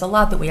 and there's a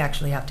lot that we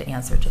actually have to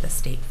answer to the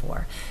state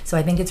for. So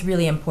I think it's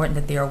really important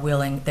that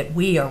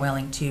we are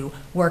willing to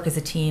work as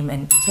a team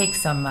and take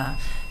some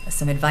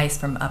advice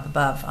from up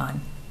above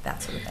on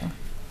that sort of thing.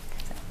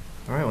 So.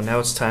 All right, well, now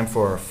it's time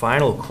for our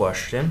final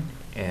question,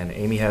 and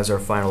Amy has our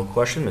final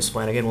question. Ms.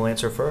 Flanagan will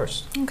answer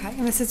first. Okay,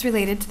 and this is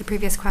related to the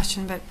previous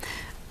question, but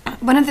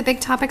one of the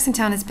big topics in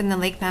town has been the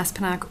Lake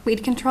Maspinock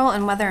weed control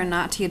and whether or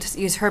not to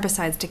use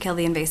herbicides to kill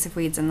the invasive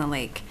weeds in the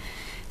lake.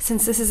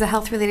 Since this is a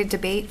health-related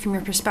debate, from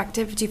your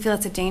perspective, do you feel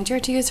it's a danger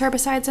to use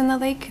herbicides in the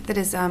lake that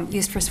is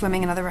used for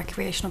swimming and other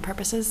recreational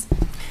purposes?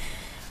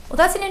 Well,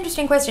 that's an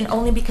interesting question,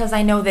 only because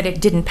I know that it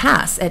didn't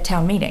pass at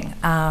town meeting.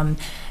 And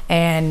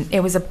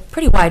it was a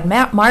pretty wide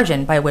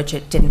margin by which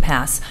it didn't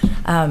pass.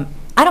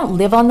 I don't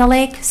live on the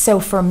lake, so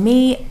for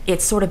me,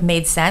 it sort of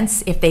made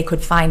sense if they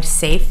could find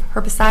safe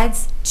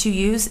herbicides to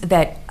use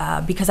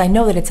that, because I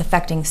know that it's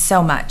affecting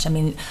so much. I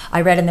mean,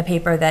 I read in the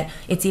paper that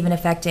it's even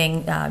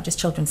affecting just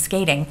children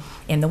skating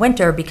in the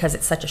winter because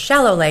it's such a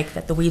shallow lake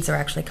that the weeds are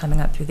actually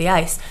coming up through the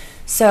ice.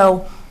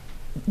 So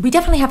we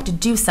definitely have to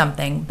do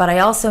something, but I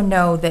also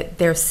know that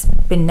there's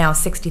been now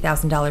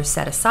 $60,000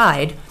 set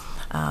aside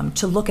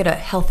to look at a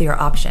healthier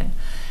option.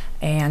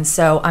 And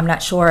so I'm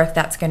not sure if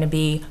that's going to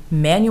be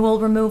manual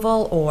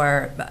removal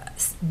or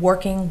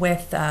working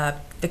with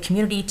the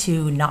community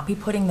to not be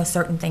putting the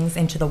certain things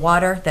into the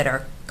water that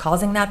are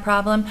causing that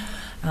problem.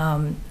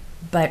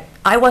 But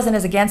I wasn't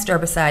as against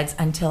herbicides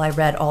until I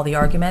read all the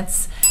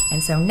arguments.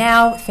 And so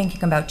now,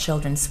 thinking about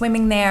children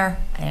swimming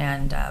there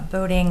and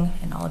boating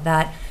and all of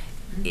that,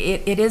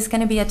 it is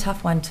going to be a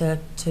tough one to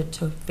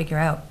figure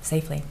out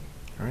safely.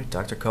 All right,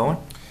 Dr. Cohen?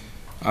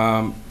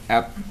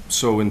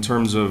 So in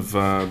terms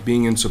of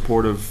being in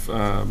support of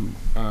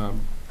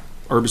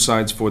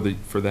herbicides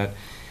for that,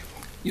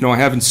 you know, I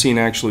haven't seen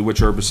actually which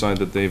herbicide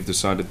that they've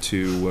decided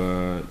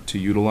to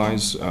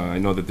utilize. I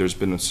know that there's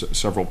been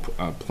several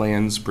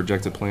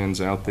projected plans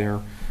out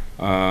there.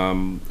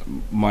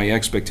 My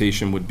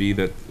expectation would be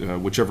that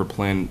whichever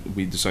plan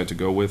we decide to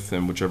go with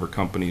and whichever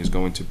company is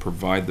going to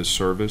provide the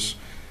service,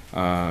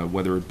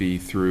 whether it be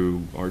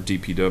through our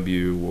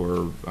DPW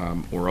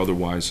or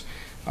otherwise,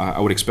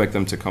 I would expect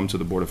them to come to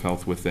the Board of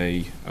Health with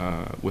a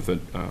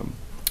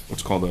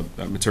what's called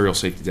a material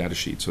safety data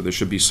sheet. So there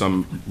should be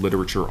some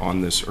literature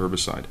on this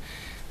herbicide.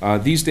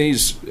 These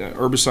days,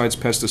 herbicides,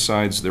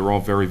 pesticides, they're all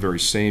very, very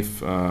safe.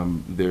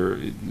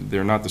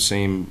 They're not the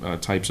same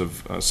types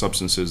of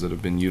substances that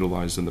have been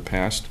utilized in the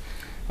past.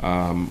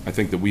 I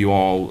think that we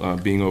all,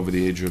 being over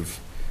the age of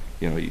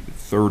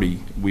 30,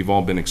 we've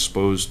all been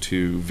exposed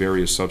to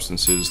various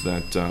substances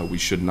that we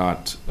should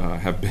not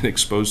have been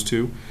exposed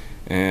to.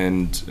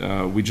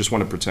 And we just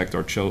want to protect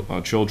our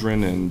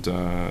children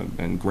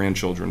and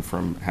grandchildren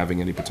from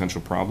having any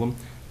potential problem.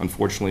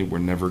 Unfortunately, we're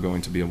never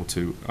going to be able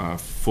to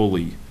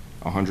fully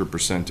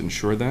 100%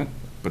 ensure that,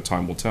 but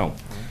time will tell.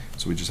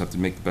 So we just have to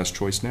make the best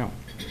choice now.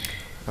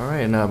 All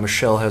right, and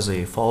Michelle has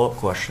a follow-up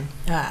question.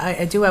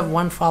 I do have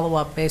one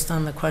follow-up based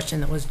on the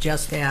question that was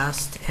just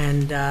asked,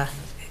 and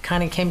it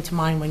kind of came to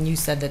mind when you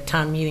said that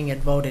town meeting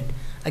had voted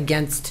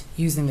against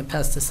using the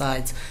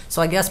pesticides.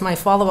 So I guess my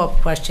follow-up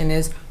question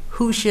is,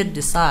 who should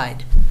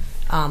decide?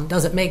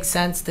 Does it make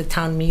sense that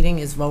town meeting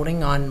is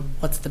voting on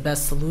what's the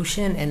best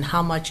solution, and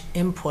how much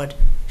input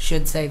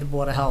should, say, the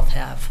Board of Health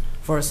have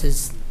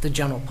versus the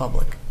general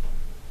public?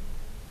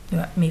 You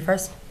want me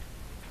first?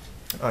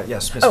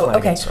 Yes, Ms. Oh,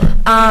 Flanagan, okay.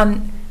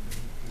 sorry.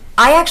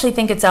 I actually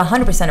think it's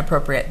 100%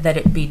 appropriate that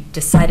it be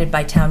decided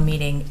by town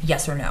meeting,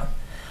 yes or no.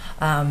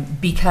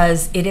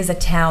 Because it is a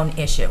town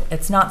issue.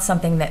 It's not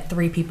something that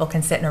 3 people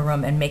can sit in a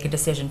room and make a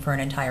decision for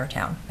an entire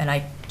town. And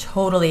I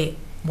totally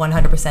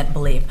 100%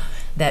 believe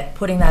that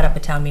putting that up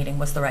at town meeting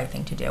was the right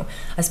thing to do,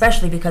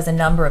 especially because a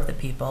number of the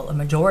people, a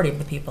majority of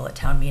the people at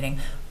town meeting,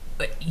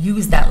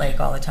 use that lake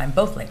all the time,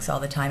 both lakes all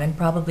the time, and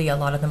probably a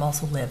lot of them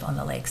also live on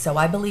the lake. So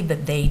I believe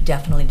that they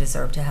definitely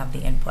deserve to have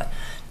the input.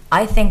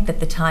 I think that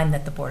the time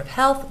that the Board of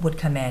Health would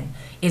come in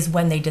is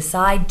when they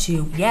decide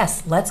to,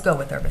 yes, let's go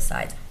with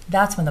herbicides.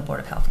 That's when the Board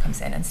of Health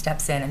comes in and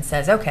steps in and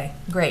says, okay,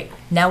 great,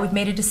 now we've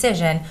made a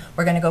decision,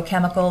 we're going to go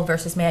chemical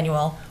versus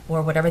manual,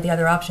 or whatever the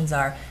other options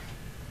are.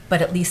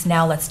 But at least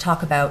now let's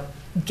talk about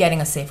getting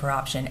a safer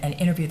option and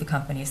interview the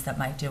companies that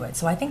might do it.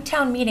 So I think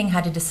town meeting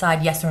had to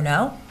decide yes or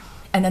no,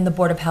 and then the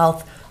Board of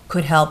Health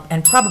could help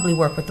and probably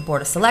work with the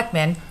Board of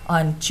Selectmen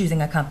on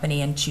choosing a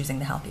company and choosing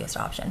the healthiest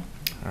option.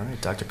 All right,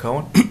 Dr.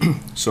 Cohen?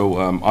 So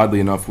oddly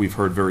enough, we've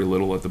heard very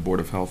little at the Board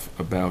of Health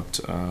about,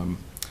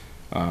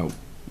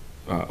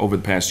 over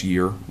the past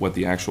year, what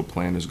the actual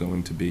plan is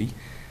going to be.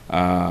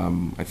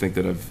 I think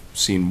that I've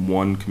seen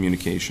one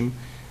communication.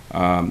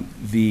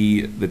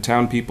 The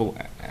town people,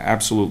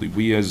 absolutely,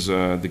 we as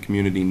the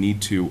community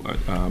need to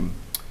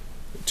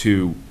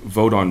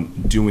vote on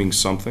doing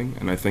something,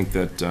 and I think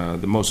that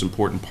the most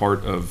important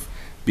part of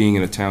being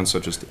in a town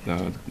such as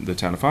the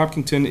town of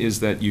Hopkinton is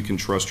that you can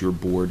trust your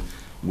board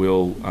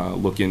will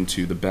look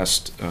into the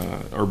best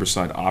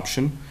herbicide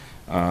option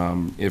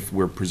if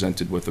we're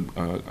presented with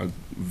a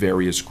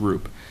various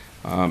group.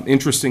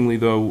 Interestingly,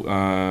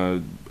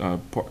 though,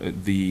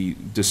 the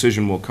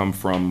decision will come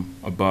from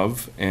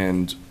above,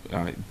 and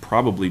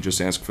probably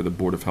just ask for the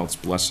Board of Health's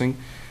blessing.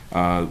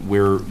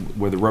 Where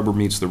the rubber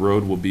meets the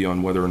road will be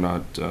on whether or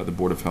not the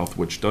Board of Health,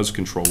 which does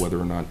control whether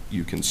or not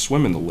you can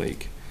swim in the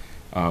lake,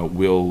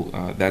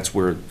 that's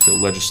where the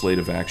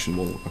legislative action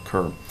will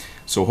occur.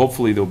 So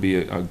hopefully there'll be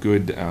a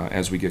good,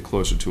 as we get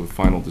closer to a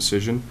final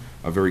decision,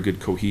 a very good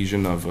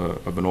cohesion of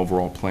an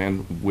overall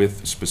plan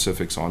with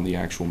specifics on the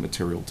actual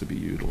material to be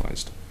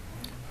utilized.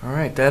 All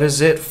right, that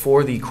is it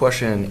for the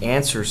question and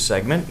answer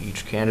segment.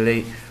 Each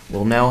candidate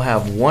will now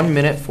have 1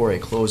 minute for a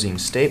closing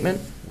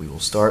statement. We will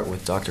start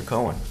with Dr.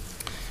 Cohen.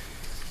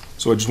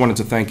 So I just wanted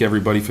to thank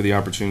everybody for the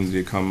opportunity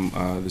to come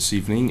this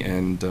evening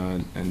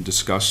and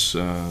discuss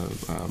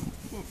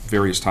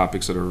various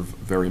topics that are of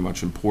very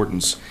much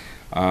importance.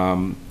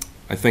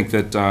 I think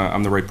that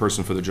I'm the right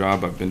person for the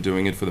job. I've been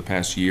doing it for the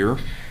past year.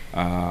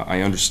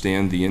 I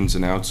understand the ins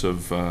and outs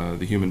of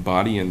the human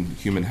body and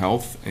human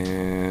health,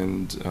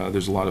 and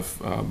there's a lot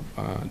of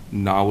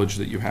knowledge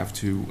that you have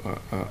to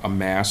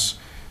amass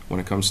when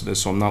it comes to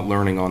this. So I'm not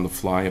learning on the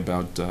fly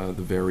about the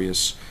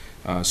various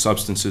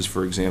substances,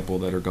 for example,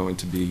 that are going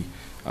to be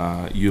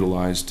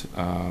utilized.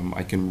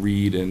 I can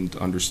read and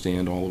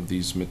understand all of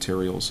these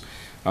materials.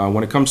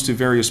 When it comes to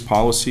various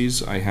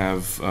policies, I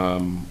have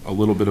a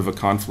little bit of a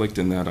conflict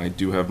in that I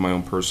do have my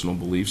own personal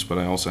beliefs, but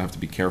I also have to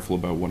be careful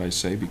about what I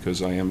say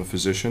because I am a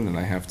physician and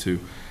I have to,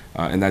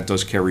 and that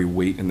does carry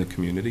weight in the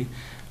community.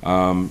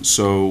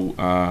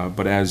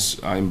 But as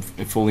I'm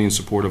fully in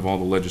support of all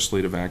the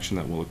legislative action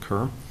that will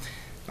occur,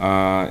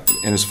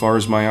 and as far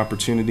as my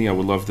opportunity, I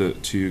would love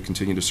to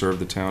continue to serve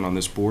the town on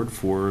this board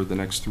for the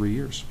next 3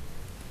 years.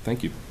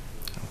 Thank you.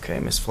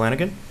 Okay, Ms.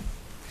 Flanagan.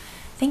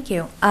 Thank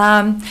you.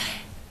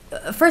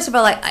 First of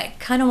all, I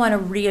kind of want to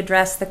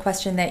readdress the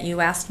question that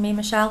you asked me,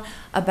 Michelle,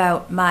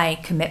 about my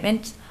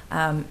commitment.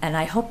 And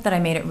I hope that I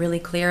made it really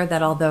clear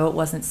that although it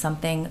wasn't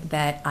something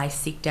that I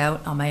seeked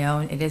out on my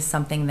own, it is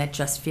something that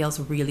just feels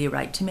really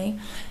right to me.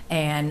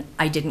 And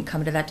I didn't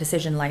come to that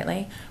decision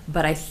lightly,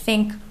 but I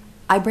think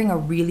I bring a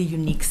really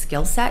unique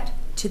skill set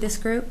to this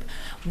group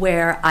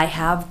where I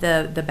have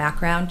the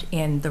background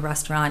in the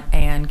restaurant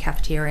and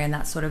cafeteria and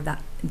that sort of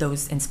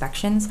those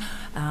inspections.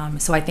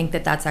 So I think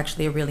that that's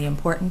actually a really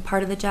important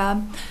part of the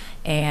job.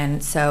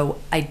 And so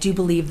I do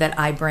believe that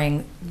I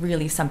bring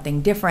really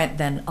something different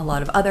than a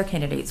lot of other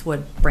candidates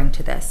would bring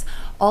to this.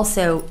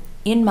 Also,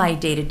 in my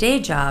day-to-day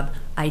job,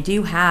 I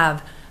do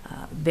have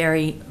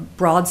very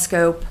broad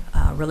scope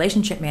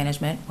relationship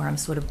management where I'm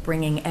sort of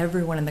bringing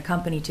everyone in the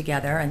company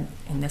together, and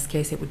in this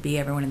case it would be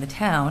everyone in the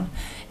town.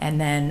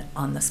 And then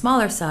on the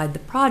smaller side, the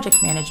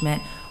project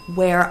management,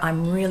 where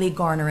I'm really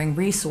garnering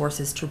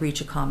resources to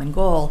reach a common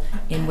goal,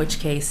 in which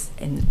case,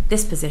 in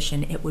this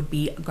position, it would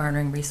be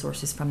garnering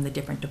resources from the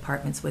different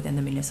departments within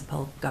the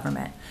municipal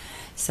government.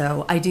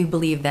 So I do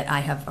believe that I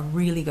have a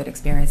really good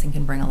experience and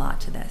can bring a lot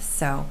to this.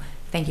 So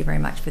thank you very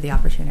much for the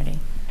opportunity.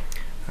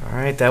 All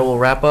right, that will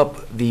wrap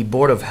up the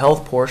Board of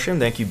Health portion.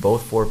 Thank you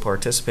both for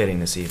participating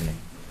this evening.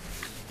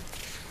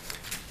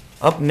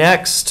 Up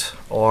next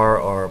are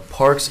our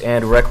Parks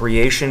and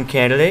Recreation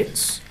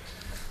candidates,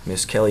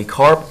 Ms. Kelly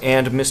Karp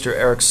and Mr.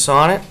 Eric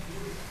Sonnet.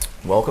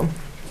 Welcome.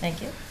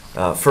 Thank you.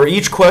 For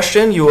each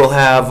question, you will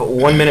have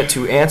 1 minute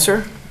to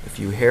answer. If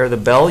you hear the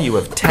bell, you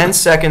have 10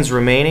 seconds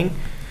remaining.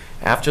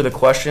 After the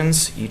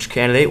questions, each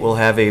candidate will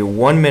have a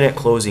 1 minute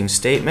closing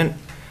statement.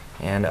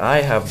 And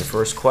I have the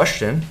first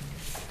question.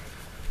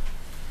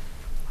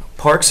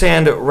 Parks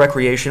and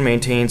Recreation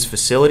maintains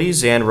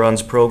facilities and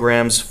runs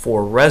programs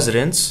for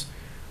residents.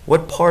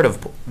 What part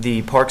of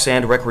the Parks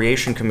and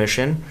Recreation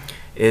Commission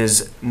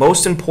is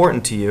most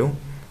important to you?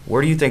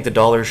 Where do you think the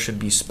dollars should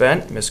be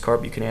spent? Ms.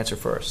 Karp, you can answer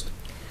first.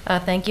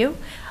 Thank you.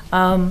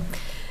 I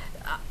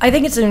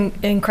think it's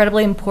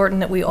incredibly important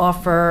that we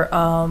offer,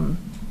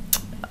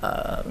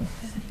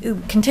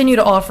 continue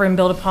to offer and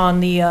build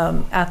upon the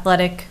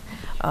athletic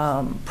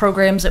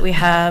programs that we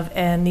have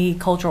and the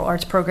cultural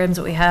arts programs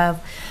that we have.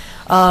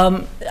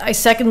 I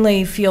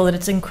secondly feel that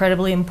it's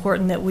incredibly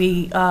important that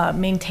we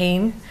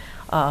maintain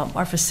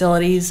our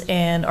facilities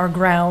and our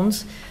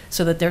grounds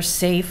so that they're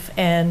safe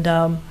and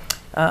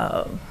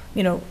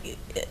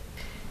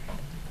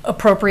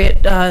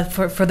appropriate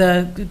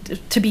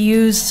to be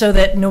used so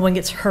that no one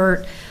gets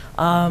hurt,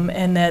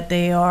 and that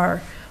they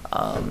are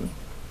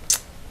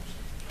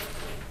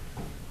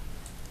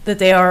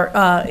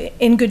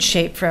in good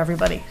shape for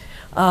everybody.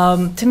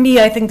 To me,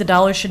 I think the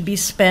dollars should be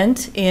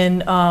spent in,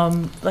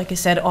 like I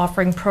said,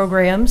 offering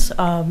programs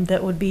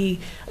that would be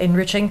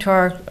enriching to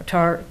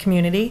our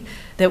community,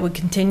 that would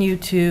continue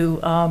to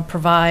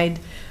provide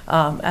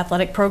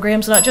athletic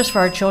programs, not just for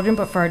our children,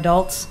 but for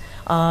adults,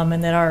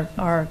 and that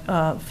our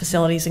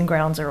facilities and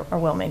grounds are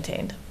well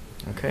maintained.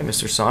 Okay,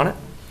 Mr. Sonnet.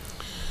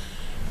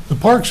 The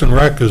Parks and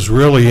Rec is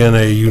really in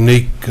a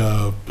unique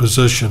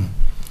position.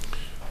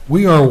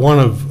 We are one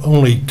of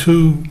only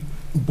 2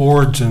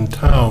 boards in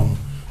town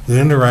that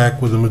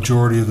interact with the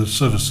majority of the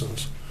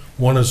citizens.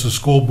 One is the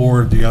school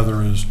board, the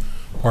other is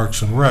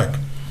Parks and Rec.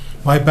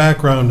 My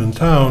background in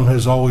town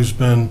has always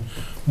been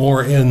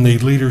more in the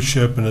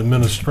leadership and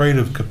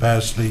administrative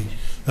capacity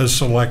as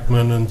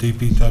selectman and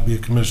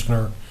DPW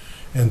commissioner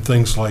and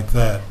things like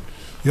that.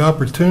 The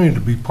opportunity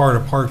to be part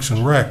of Parks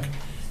and Rec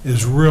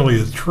is really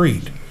a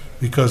treat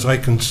because I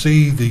can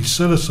see the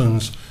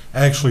citizens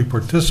actually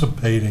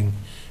participating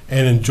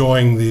and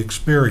enjoying the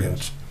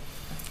experience.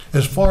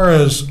 As far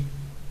as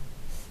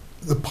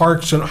the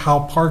parks and how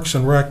Parks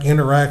and Rec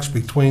interacts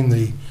between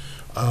the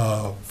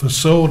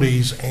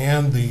facilities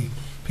and the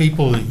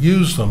people that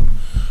use them,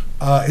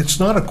 It's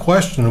not a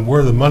question of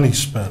where the money's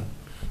spent.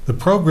 The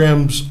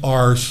programs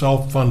are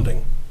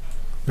self-funding.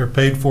 They're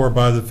paid for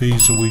by the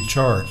fees that we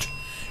charge.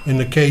 In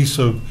the case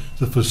of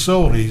the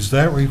facilities,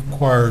 that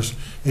requires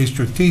a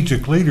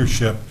strategic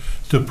leadership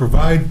to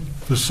provide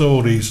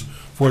facilities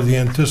for the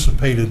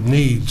anticipated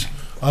needs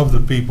of the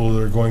people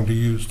that are going to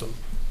use them.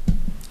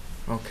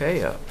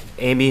 Okay,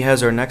 Amy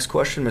has our next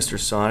question. Mr.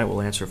 Sonnet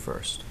will answer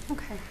first.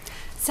 Okay.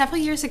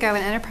 Several years ago,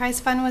 an enterprise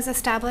fund was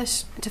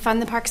established to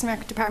fund the Parks and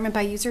Rec Department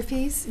by user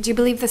fees. Do you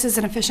believe this is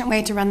an efficient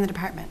way to run the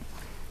department?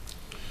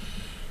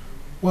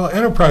 Well,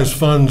 enterprise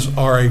funds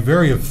are a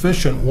very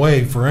efficient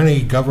way for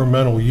any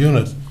governmental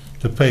unit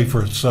to pay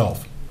for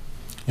itself.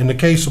 In the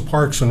case of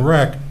Parks and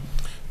Rec,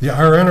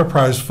 our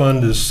enterprise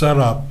fund is set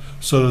up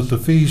so that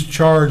the fees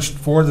charged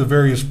for the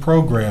various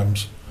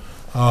programs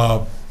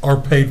are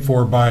paid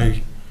for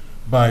by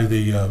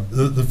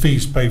the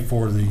fees pay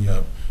for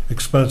the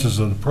expenses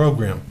of the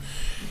program.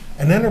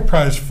 An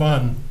enterprise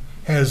fund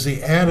has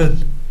the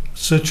added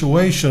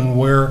situation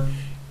where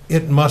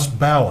it must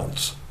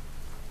balance.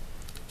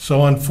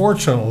 So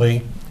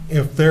unfortunately,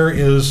 if there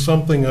is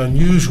something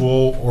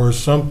unusual or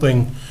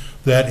something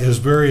that is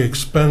very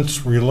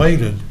expense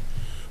related,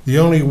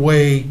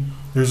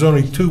 there's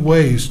only two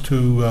ways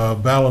to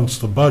balance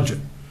the budget.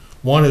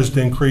 One is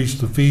to increase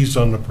the fees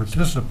on the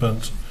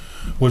participants,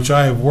 which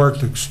I have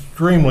worked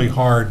extremely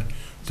hard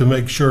to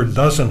make sure it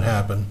doesn't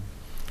happen.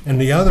 And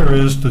the other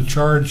is to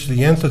charge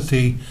the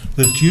entity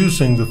that's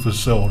using the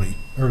facility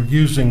or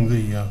using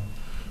the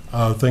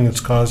thing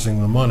that's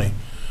causing the money.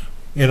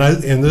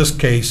 In this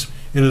case,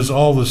 it is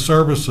all the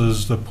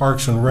services that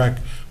Parks and Rec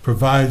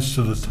provides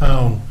to the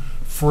town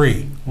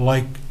free,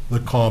 like the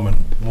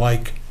Common,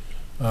 like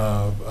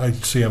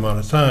I'm out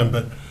of time,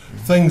 but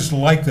things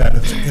like that.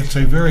 It's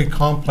a very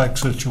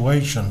complex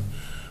situation,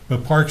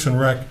 but Parks and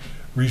Rec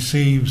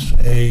receives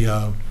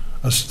a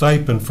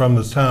stipend from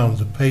the town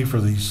to pay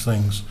for these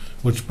things,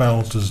 which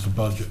balances the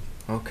budget.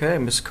 Okay,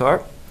 Ms.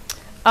 Karp?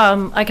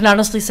 I can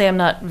honestly say I'm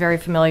not very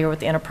familiar with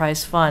the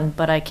enterprise fund,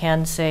 but I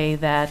can say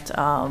that,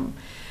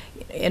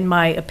 in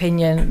my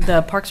opinion,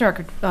 the Parks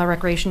and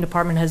Recreation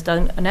Department has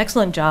done an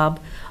excellent job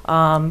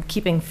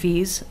keeping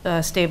fees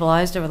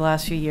stabilized over the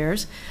last few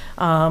years.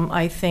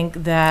 I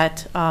think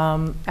that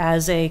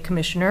as a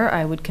commissioner,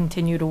 I would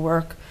continue to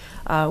work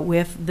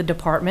with the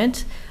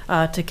department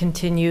to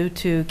continue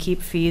to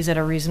keep fees at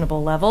a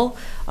reasonable level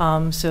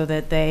so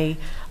that they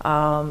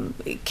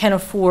can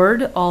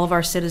afford all of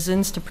our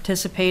citizens to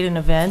participate in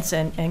events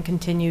and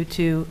continue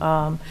to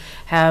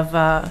have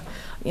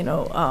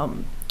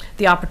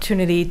the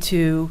opportunity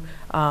to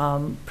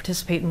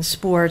participate in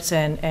sports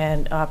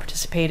and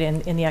participate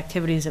in the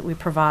activities that we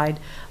provide.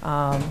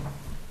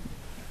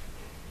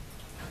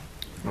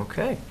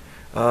 Okay.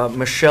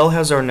 Michelle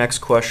has our next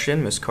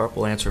question. Ms. Karp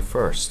will answer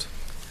first.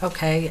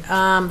 Okay,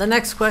 the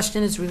next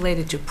question is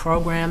related to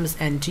programs,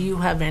 and do you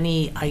have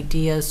any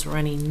ideas or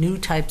any new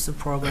types of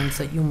programs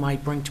that you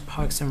might bring to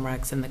Parks and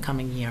Recs in the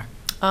coming year?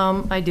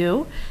 I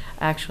do,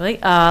 actually.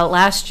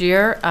 Last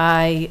year,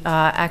 I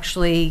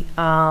actually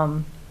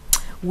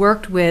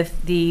worked with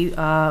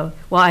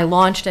I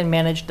launched and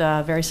managed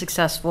a very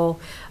successful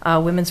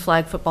Women's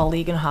Flag Football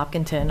League in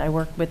Hopkinton. I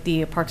worked with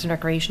the Parks and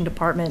Recreation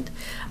Department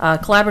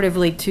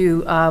collaboratively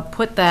to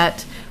put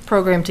that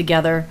program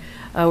together.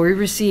 We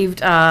received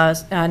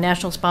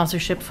national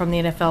sponsorship from the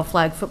NFL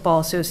Flag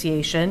Football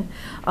Association,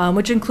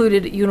 which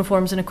included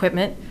uniforms and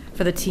equipment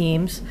for the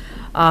teams.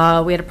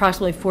 We had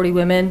approximately 40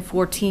 women,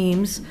 4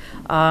 teams.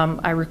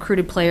 I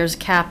recruited players,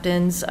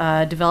 captains,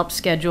 developed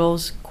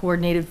schedules,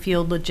 coordinated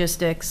field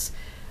logistics,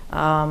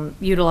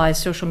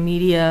 utilized social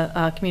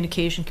media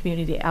communication,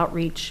 community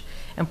outreach,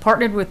 and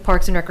partnered with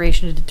Parks and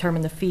Recreation to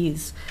determine the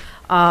fees.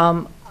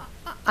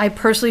 I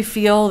personally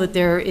feel that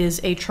there is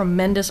a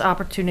tremendous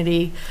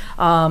opportunity,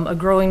 a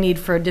growing need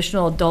for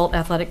additional adult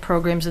athletic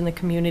programs in the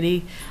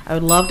community. I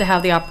would love to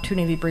have the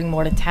opportunity to bring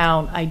more to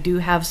town. I do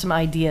have some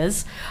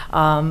ideas.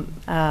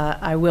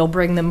 I will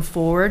bring them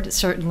forward,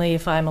 certainly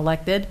if I'm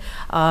elected,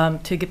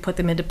 to put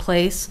them into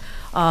place.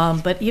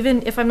 But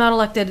even if I'm not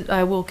elected,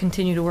 I will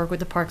continue to work with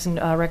the Parks and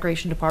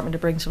Recreation Department to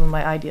bring some of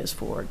my ideas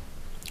forward.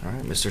 All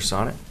right, Mr.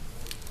 Sonnet.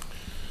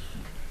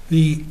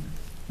 The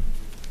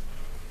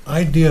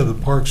idea of the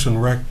Parks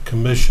and Rec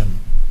Commission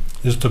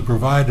is to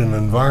provide an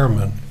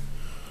environment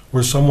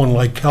where someone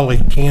like Kelly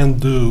can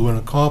do and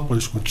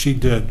accomplish what she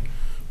did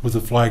with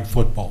the flag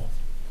football.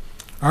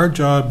 Our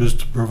job is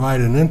to provide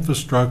an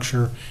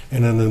infrastructure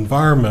and an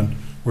environment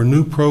where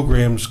new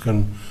programs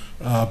can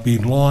be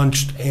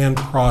launched and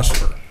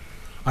prosper.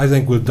 I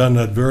think we've done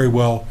that very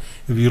well.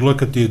 If you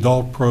look at the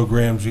adult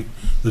programs,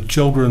 the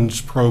children's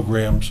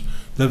programs,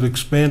 they've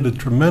expanded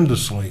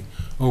tremendously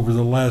over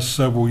the last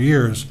several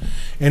years,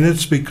 and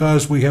it's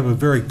because we have a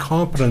very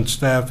competent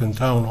staff in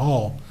Town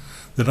Hall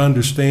that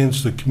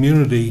understands the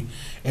community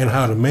and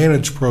how to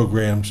manage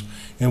programs,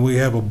 and we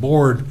have a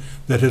board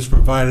that has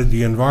provided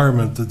the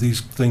environment that these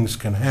things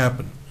can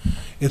happen.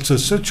 It's a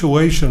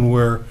situation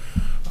where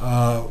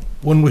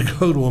when we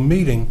go to a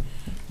meeting,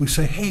 we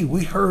say, hey,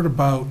 we heard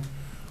about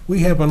we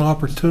have an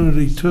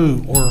opportunity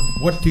to, or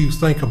what do you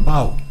think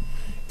about?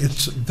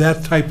 It's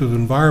that type of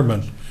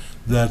environment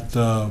that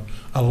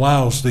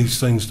allows these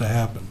things to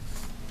happen.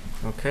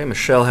 Okay,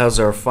 Michelle has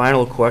our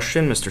final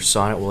question. Mr.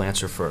 Sonnet will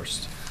answer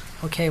first.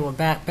 Okay, we're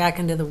back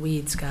into the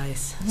weeds,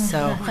 guys.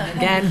 So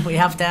again, we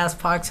have to ask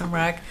Parks and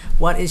Rec,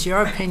 what is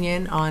your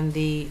opinion on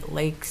the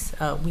lake's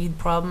weed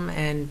problem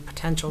and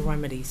potential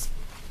remedies?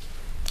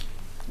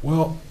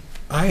 Well,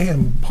 I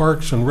am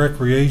Parks and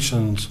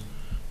Recreation's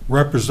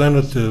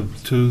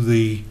representative to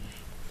the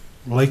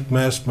Lake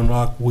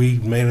Maspinock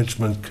Weed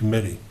Management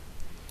Committee.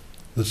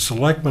 The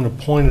selectmen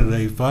appointed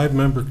a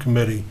 5-member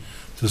committee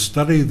to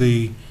study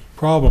the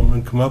problem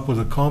and come up with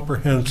a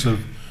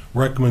comprehensive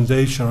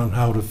recommendation on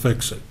how to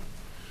fix it.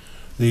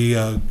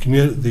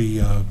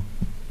 The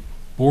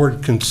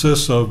board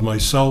consists of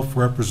myself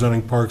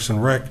representing Parks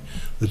and Rec,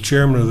 the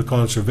chairman of the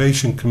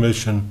Conservation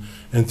Commission,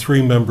 and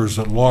 3 members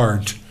at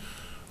large,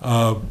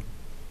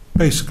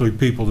 basically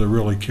people that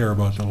really care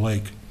about the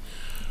lake.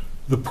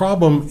 The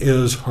problem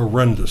is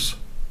horrendous.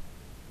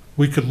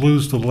 We could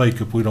lose the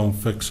lake if we don't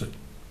fix it.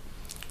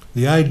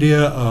 The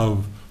idea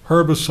of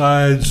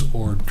herbicides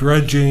or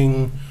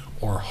dredging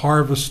or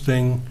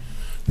harvesting,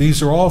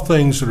 these are all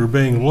things that are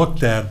being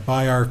looked at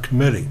by our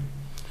committee.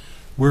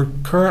 We're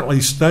currently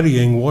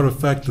studying what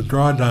effect the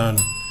drawdown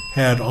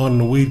had on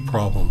the weed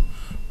problem,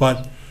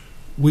 but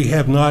we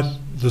have not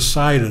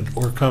decided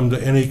or come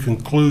to any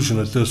conclusion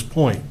at this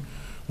point.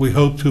 We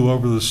hope to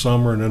over the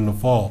summer and in the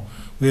fall.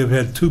 We have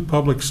had 2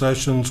 public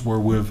sessions where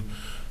we've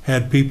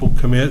had people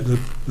come in,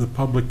 the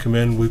public come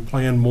in, we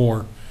plan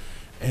more,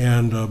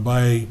 and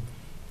by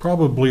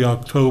probably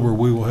October,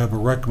 we will have a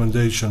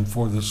recommendation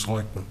for the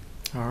selectmen.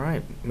 All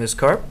right, Ms.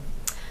 Karp?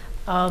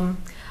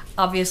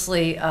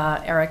 Obviously,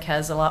 Eric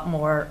has a lot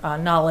more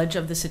knowledge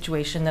of the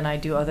situation than I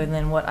do, other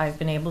than what I've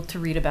been able to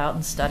read about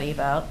and study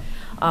about.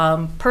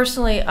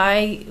 Personally,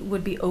 I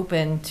would be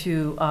open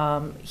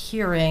to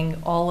hearing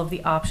all of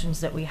the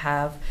options that we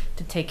have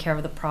to take care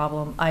of the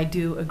problem. I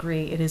do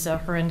agree it is a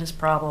horrendous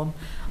problem,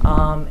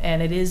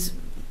 and it is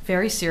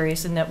very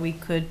serious in that we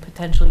could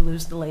potentially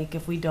lose the lake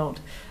if we don't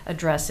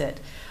address it.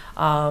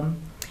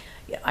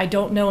 I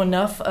don't know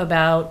enough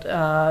about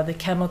the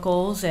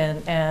chemicals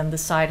and the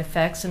side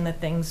effects and the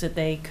things that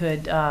they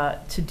could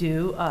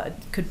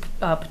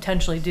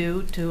potentially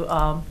do to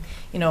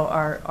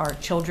our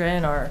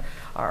children,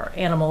 our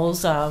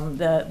animals,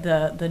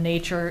 the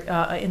nature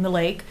in the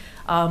lake.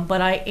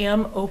 But I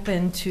am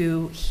open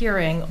to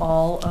hearing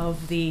all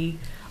of the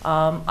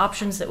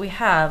options that we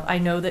have. I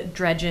know that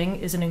dredging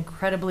is an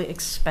incredibly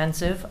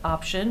expensive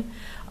option.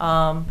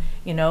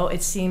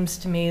 It seems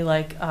to me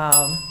like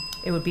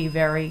it would be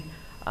very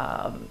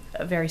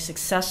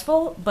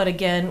successful, but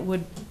again,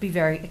 would be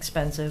very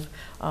expensive.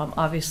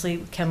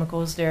 Obviously,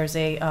 chemicals, there's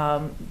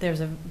a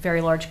very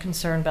large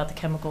concern about the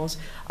chemicals,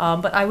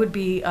 but I would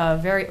be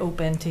very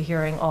open to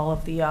hearing all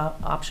of the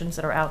options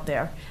that are out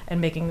there and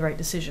making the right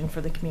decision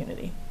for the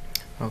community.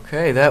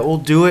 Okay, that will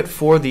do it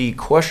for the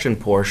question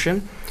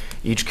portion.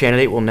 Each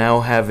candidate will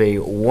now have a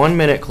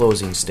 1-minute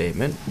closing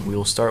statement. We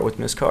will start with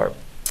Ms. Karp.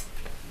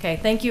 Okay,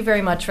 thank you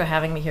very much for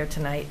having me here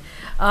tonight.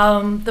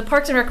 The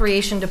Parks and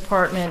Recreation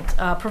Department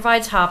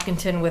provides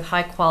Hopkinton with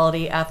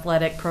high-quality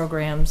athletic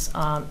programs,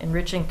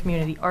 enriching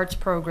community arts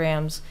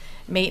programs,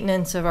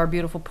 maintenance of our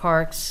beautiful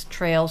parks,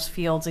 trails,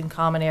 fields, and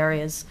common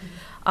areas,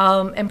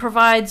 and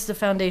provides the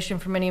foundation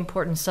for many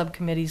important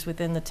subcommittees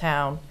within the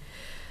town.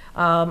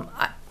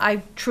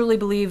 I truly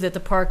believe that the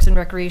Parks and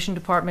Recreation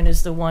Department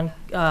is the one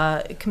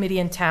committee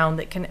in town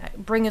that can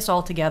bring us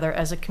all together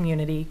as a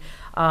community,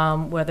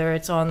 whether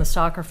it's on the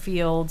soccer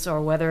fields or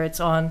whether it's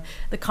on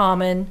the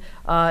common,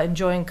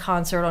 enjoying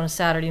concert on a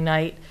Saturday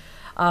night.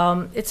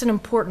 It's an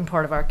important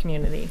part of our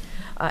community.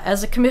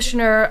 As a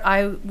commissioner,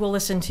 I will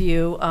listen to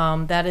you.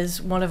 That is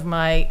one of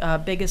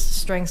my biggest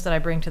strengths that I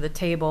bring to the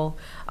table.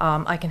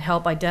 I can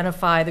help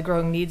identify the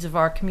growing needs of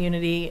our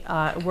community,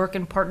 work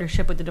in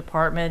partnership with the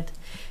department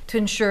to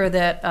ensure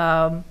that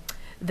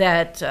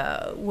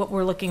what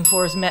we're looking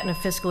for is met in a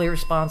fiscally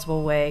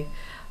responsible way.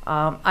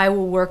 I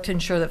will work to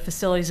ensure that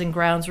facilities and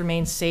grounds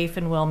remain safe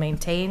and well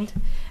maintained,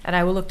 and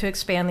I will look to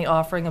expand the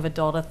offering of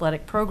adult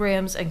athletic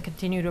programs and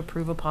continue to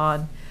improve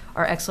upon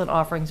our excellent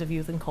offerings of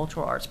youth and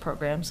cultural arts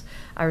programs.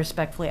 I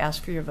respectfully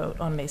ask for your vote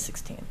on May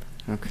 16th.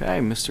 Okay,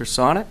 Mr.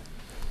 Sonnet?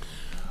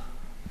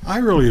 I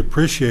really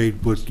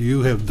appreciate what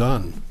you have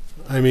done.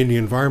 I mean, the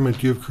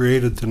environment you've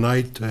created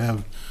tonight to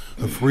have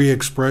a free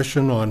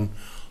expression on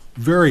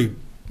very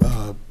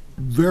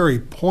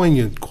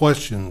poignant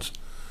questions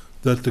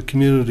that the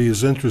community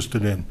is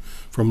interested in,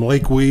 from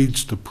lake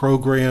weeds to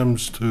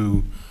programs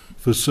to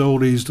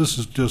facilities. This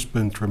has just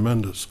been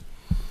tremendous.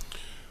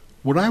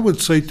 What I would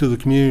say to the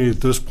community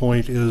at this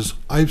point is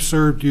I've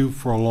served you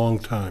for a long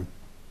time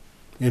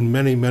in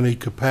many, many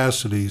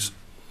capacities,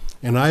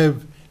 and I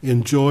have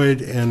enjoyed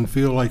and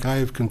feel like I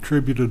have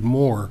contributed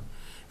more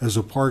as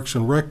a Parks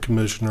and Rec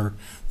Commissioner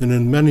than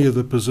in many of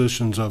the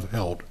positions I've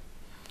held.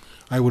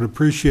 I would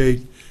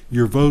appreciate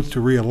your vote to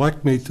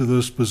re-elect me to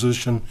this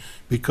position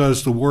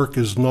because the work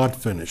is not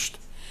finished.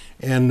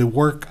 and the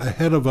work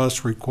ahead of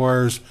us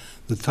requires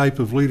the type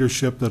of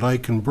leadership that I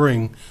can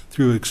bring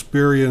through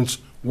experience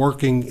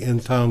working in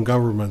town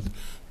government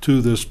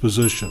to this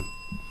position.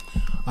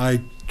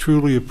 I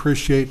truly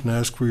appreciate and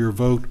ask for your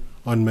vote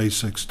on May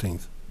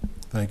 16th.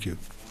 Thank you.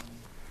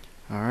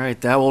 All right,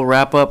 that will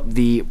wrap up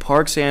the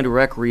Parks and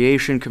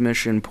Recreation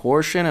Commission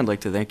portion. I'd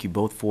like to thank you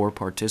both for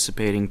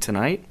participating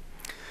tonight.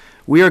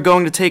 We are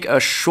going to take a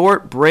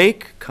short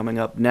break. Coming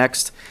up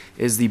next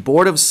is the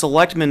Board of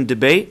Selectmen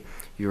debate.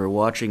 You are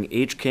watching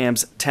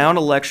HCAM's Town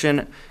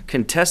Election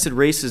Contested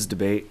Races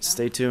debate.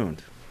 Stay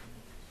tuned.